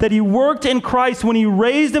might, that he worked in Christ when he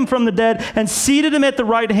raised him from the dead and seated him at the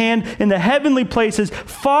right hand in the heavenly places,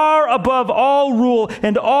 far above all rule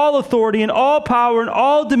and all authority and all power and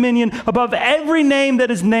all dominion, above every name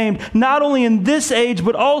that is named, not only in this age,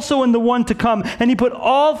 but also in the one to come. And he put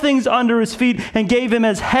all things under his feet and gave him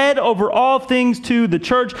as head over all things to the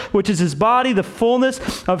church, which is his body, the fullness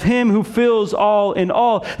of him who fills all in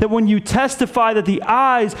all. That when you testify that the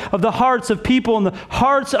eyes of the hearts of people and the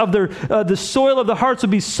hearts of the soil of the hearts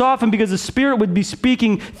would be softened because the Spirit would be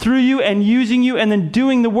speaking through you and using you and then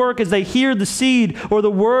doing the work as they hear the seed or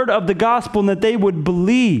the word of the gospel, and that they would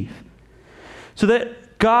believe. So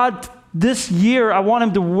that God, this year, I want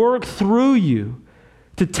him to work through you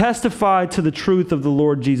to testify to the truth of the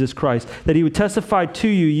Lord Jesus Christ. That he would testify to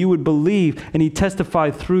you, you would believe, and he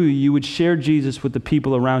testified through you, you would share Jesus with the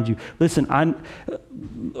people around you. Listen,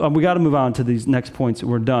 we got to move on to these next points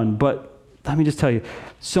and we're done. But let me just tell you,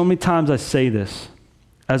 so many times I say this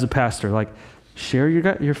as a pastor, like, share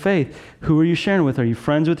your faith. Who are you sharing with? Are you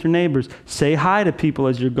friends with your neighbors? Say hi to people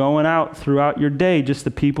as you're going out throughout your day, just the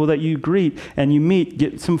people that you greet and you meet.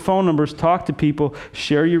 Get some phone numbers, talk to people,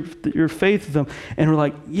 share your faith with them. And we're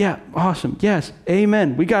like, yeah, awesome, yes,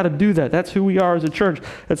 amen. We got to do that. That's who we are as a church.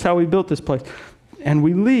 That's how we built this place. And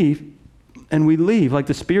we leave. Like,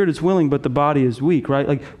 the spirit is willing, but the body is weak, right?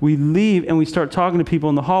 Like, we leave and we start talking to people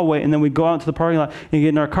in the hallway, and then we go out into the parking lot and get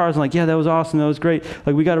in our cars and like, yeah, that was awesome. That was great.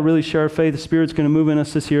 Like, we got to really share our faith. The Spirit's going to move in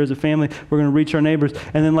us this year as a family. We're going to reach our neighbors.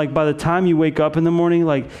 And then, like, by the time you wake up in the morning,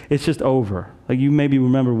 like, it's just over. Like, you maybe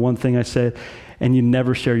remember one thing I said and you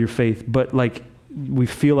never share your faith, but like, we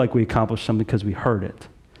feel like we accomplished something because we heard it.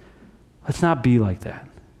 Let's not be like that.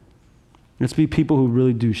 Let's be people who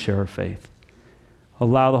really do share our faith.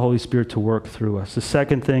 Allow the Holy Spirit to work through us. The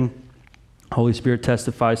second thing Holy Spirit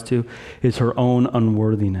testifies to is her own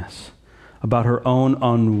unworthiness, about her own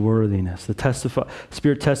unworthiness. The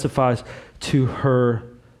Spirit testifies to her,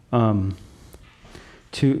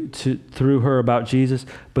 through her about Jesus,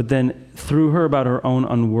 but then through her about her own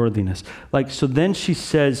unworthiness. Like, so then she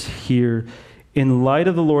says here, in light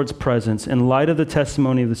of the Lord's presence, in light of the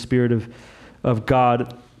testimony of the Spirit of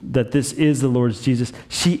God, that this is the Lord's Jesus,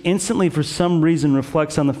 she instantly, for some reason,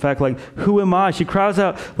 reflects on the fact, like, who am I? She cries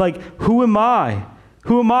out, like, who am I?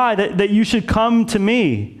 Who am I that you should come to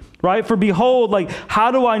me? Right? For behold, like,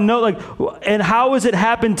 how do I know, like, and how has it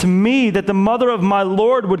happened to me that the mother of my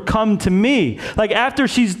Lord would come to me? Like, after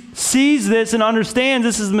she sees this and understands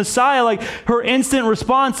this is the Messiah, like, her instant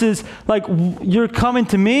response is, like, you're coming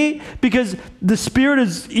to me? Because the Spirit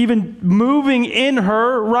is even moving in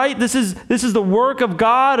her, right? This is the work of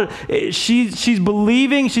God. She's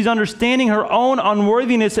believing, she's understanding her own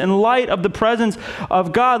unworthiness in light of the presence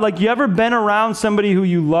of God. Like, you ever been around somebody who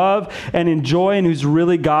you love and enjoy and who's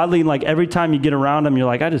really godly? And like, every time you get around them, you're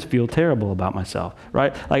like, I just feel terrible about myself,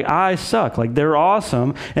 right? Like, I suck. Like, they're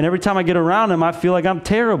awesome. And every time I get around them, I feel like I'm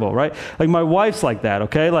terrible, right? Like, my wife's like that,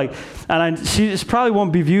 okay? Like, and she probably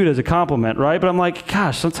won't be viewed as a compliment, right? But I'm like,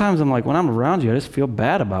 gosh, sometimes I'm like, when I'm around you, I just feel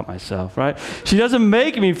bad about myself, right? She doesn't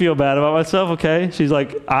make me feel bad about myself, okay? She's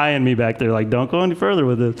like eyeing me back there, like, don't go any further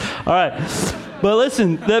with this. All right. But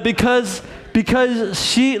listen, that because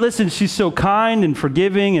she's so kind and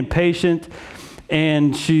forgiving and patient,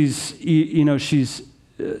 and she's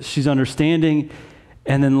understanding,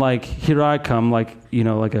 and then, like, here I come, like,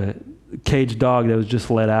 like caged dog that was just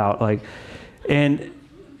let out. Like, and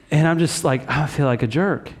I'm just like, I feel like a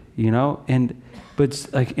jerk, you know? But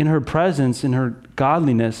it's like in her presence, in her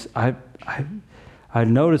godliness, I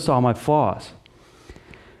noticed all my flaws.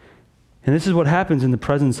 And this is what happens in the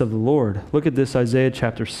presence of the Lord. Look at this, Isaiah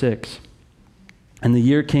chapter 6. And the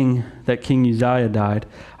year King Uzziah died,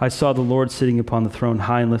 I saw the Lord sitting upon the throne,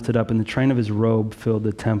 high and lifted up, and the train of his robe filled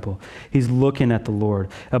the temple. He's looking at the Lord.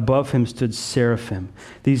 Above him stood seraphim.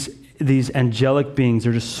 These angelic beings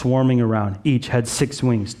are just swarming around. Each had 6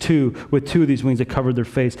 wings. With two of these wings that covered their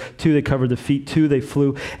face, 2 they covered their feet, 2 they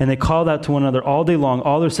flew, and they called out to one another all day long.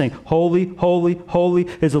 All they're saying, holy, holy, holy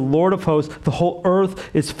is the Lord of hosts. The whole earth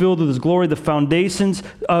is filled with his glory. The foundations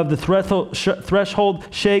of the threshold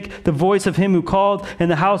shake. The voice of him who called, and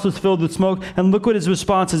the house was filled with smoke. And look what his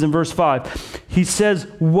response is in verse 5. He says,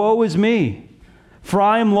 woe is me, for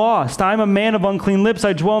I am lost. I am a man of unclean lips.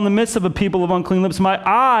 I dwell in the midst of a people of unclean lips. My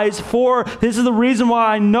eyes, for this is the reason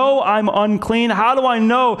why I know I'm unclean. How do I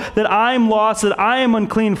know that I am lost, that I am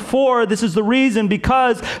unclean? For this is the reason,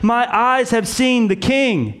 because my eyes have seen the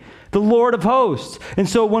King, the Lord of hosts. And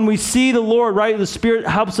so when we see the Lord, right, the Spirit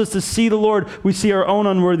helps us to see the Lord, we see our own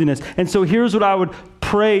unworthiness. And so here's what I would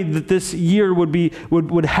pray that this year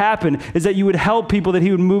would happen, is that you would help people, that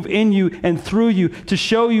he would move in you and through you to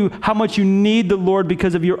show you how much you need the Lord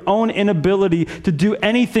because of your own inability to do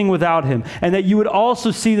anything without him. And that you would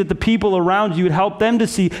also see that the people around you would help them to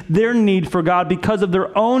see their need for God because of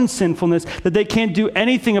their own sinfulness, that they can't do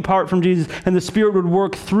anything apart from Jesus, and the Spirit would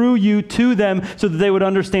work through you to them so that they would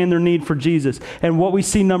understand their need for Jesus. And what we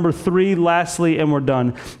see, number 3, lastly, and we're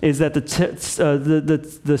done, is that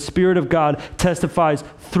the Spirit of God testifies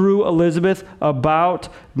through Elizabeth about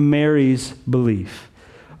Mary's belief.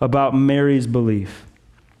 About Mary's belief.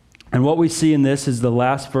 And what we see in this is the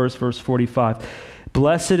last verse, verse 45.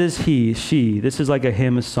 Blessed is she, this is like a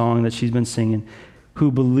hymn, a song that she's been singing, who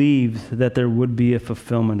believed that there would be a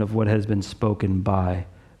fulfillment of what has been spoken by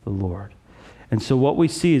the Lord. And so what we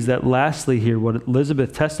see is that lastly here, what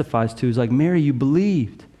Elizabeth testifies to is like, Mary, you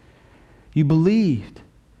believed. You believed.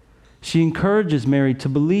 She encourages Mary to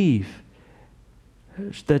believe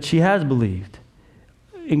that she has believed.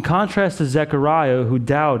 In contrast to Zechariah, who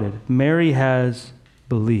doubted, Mary has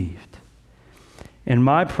believed. And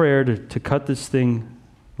my prayer, to cut this thing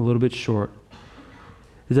a little bit short,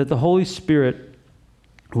 is that the Holy Spirit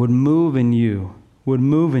would move in you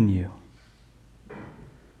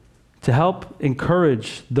to help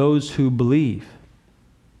encourage those who believe.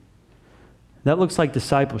 That looks like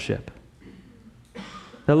discipleship.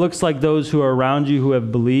 That looks like those who are around you who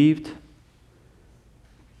have believed,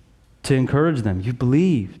 to encourage them. You've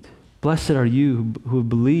believed. Blessed are you who have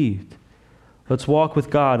believed. Let's walk with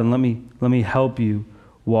God, and let me help you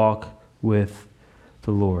walk with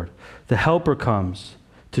the Lord. The Helper comes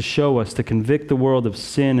to show us, to convict the world of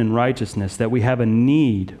sin and righteousness, that we have a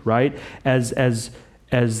need, right? As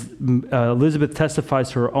Elizabeth testifies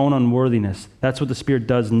to her own unworthiness, that's what the Spirit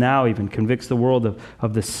does now, even convicts the world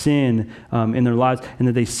of the sin in their lives, and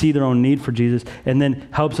that they see their own need for Jesus, and then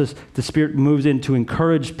helps us, the Spirit moves in to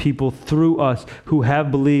encourage people through us who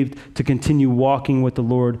have believed to continue walking with the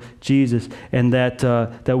Lord Jesus, and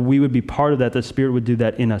that we would be part of that, the Spirit would do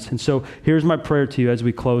that in us. And so here's my prayer to you as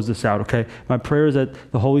we close this out, okay? My prayer is that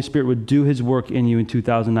the Holy Spirit would do his work in you in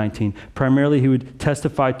 2019. Primarily, he would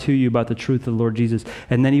testify to you about the truth of the Lord Jesus,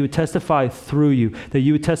 and then he would testify through you, that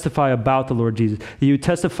you would testify about the Lord Jesus, that you would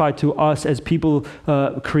testify to us as people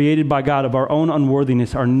created by God of our own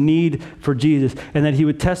unworthiness, our need for Jesus, and that he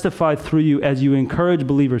would testify through you as you encourage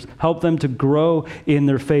believers, help them to grow in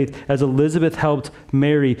their faith, as Elizabeth helped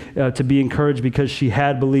Mary to be encouraged because she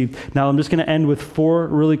had believed. Now, I'm just going to end with 4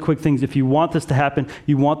 really quick things. If you want this to happen,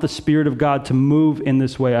 you want the Spirit of God to move in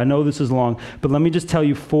this way. I know this is long, but let me just tell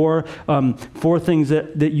you 4 things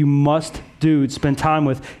that you must do, spend time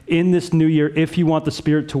with in this new year if you want the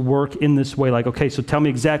Spirit to work in this way. Like, okay, so tell me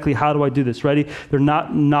exactly, how do I do this? Ready? They're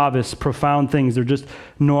not novice, profound things. They're just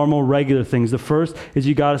normal, regular things. The first is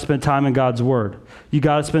you got to spend time in God's Word. You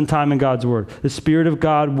got to spend time in God's Word. The Spirit of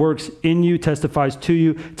God works in you, testifies to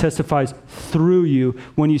you, testifies through you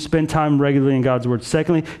when you spend time regularly in God's Word.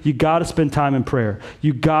 Secondly, you got to spend time in prayer.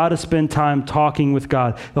 You got to spend time talking with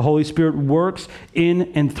God. The Holy Spirit works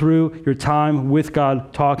in and through your time with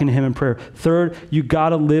God, talking to him in prayer. Third, you got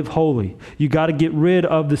to live holy. You got to get rid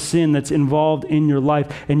of the sin that's involved in your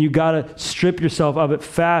life, and you got to strip yourself of it,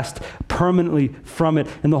 fast permanently from it,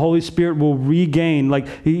 and the Holy Spirit will regain, like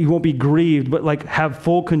he won't be grieved, but like have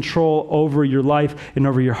full control over your life and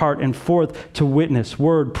over your heart. And fourth, to witness,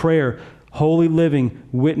 word, prayer, Holy living,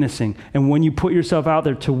 witnessing. And when you put yourself out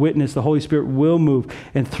there to witness, the Holy Spirit will move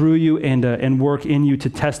and through you and work in you to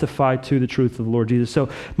testify to the truth of the Lord Jesus. So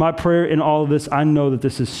my prayer in all of this, I know that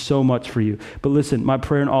this is so much for you. But listen, my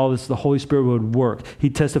prayer in all of this, the Holy Spirit would work.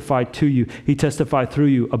 He'd testify to you. He'd testify through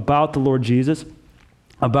you about the Lord Jesus,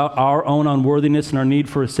 about our own unworthiness and our need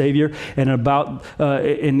for a Savior, and about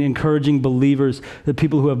in encouraging believers, the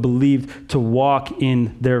people who have believed, to walk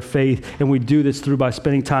in their faith. And we do this by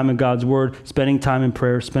spending time in God's Word, spending time in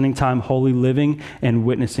prayer, spending time holy living, and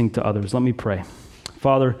witnessing to others. Let me pray.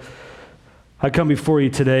 Father, I come before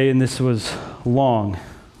you today, and this was long. It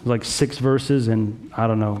was like 6 verses, and I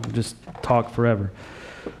don't know, just talk forever.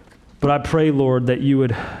 But I pray, Lord, that you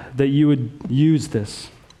would use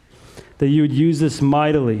this, that you would use this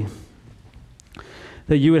mightily,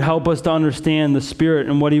 that you would help us to understand the Spirit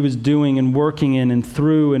and what he was doing and working in and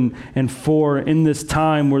through and for in this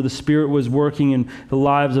time where the Spirit was working in the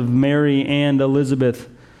lives of Mary and Elizabeth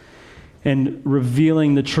and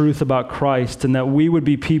revealing the truth about Christ, and that we would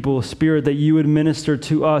be people, Spirit, that you would minister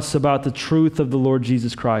to us about the truth of the Lord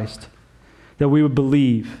Jesus Christ, that we would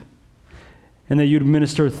believe, and that you'd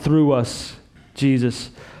minister through us,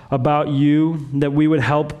 Jesus, about you, that we would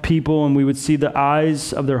help people and we would see the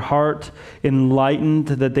eyes of their heart enlightened,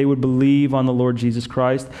 that they would believe on the Lord Jesus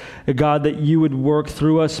Christ. God, that you would work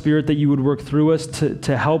through us, Spirit, that you would work through us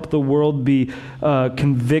to help the world be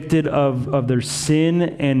convicted of their sin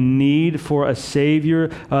and need for a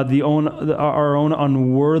Savior, our own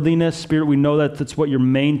unworthiness. Spirit, we know that that's what your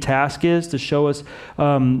main task is, to show us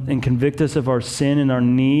and convict us of our sin and our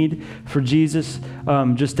need for Jesus,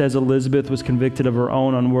 just as Elizabeth was convicted of her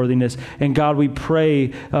own unworthiness. And God, we pray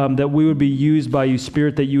that we would be used by you,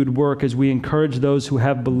 Spirit, that you would work as we encourage those who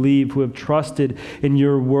have believed, who have trusted in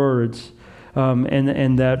your words,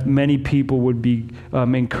 and that many people would be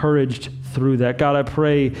encouraged through that. God, I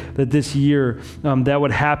pray that this year that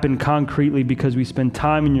would happen concretely because we spend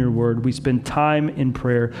time in your word, we spend time in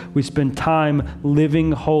prayer, we spend time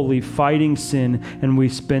living holy, fighting sin, and we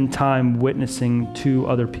spend time witnessing to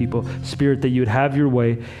other people. Spirit, that you would have your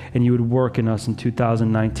way and you would work in us in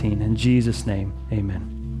 2019. In Jesus' name,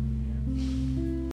 amen.